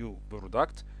new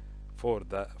product, for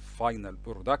the final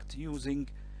product, using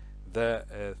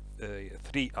the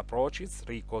three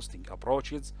costing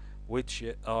approaches, which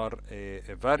are a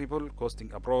variable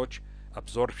costing approach,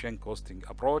 absorption costing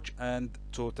approach, and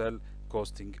total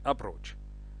costing approach.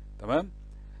 تمام.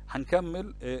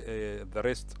 هنكمل the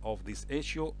rest of this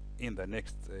issue in the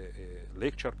next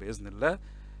lecture بإذن الله،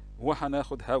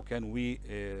 وهناخد how can we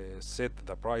set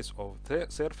the price of the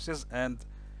services and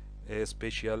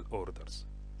special orders.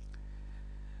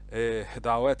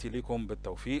 دعواتي لكم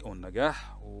بالتوفيق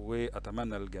والنجاح،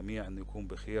 وأتمنى للجميع أن يكون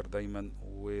بخير دايما،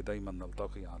 ودايما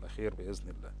نلتقي على خير بإذن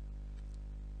الله.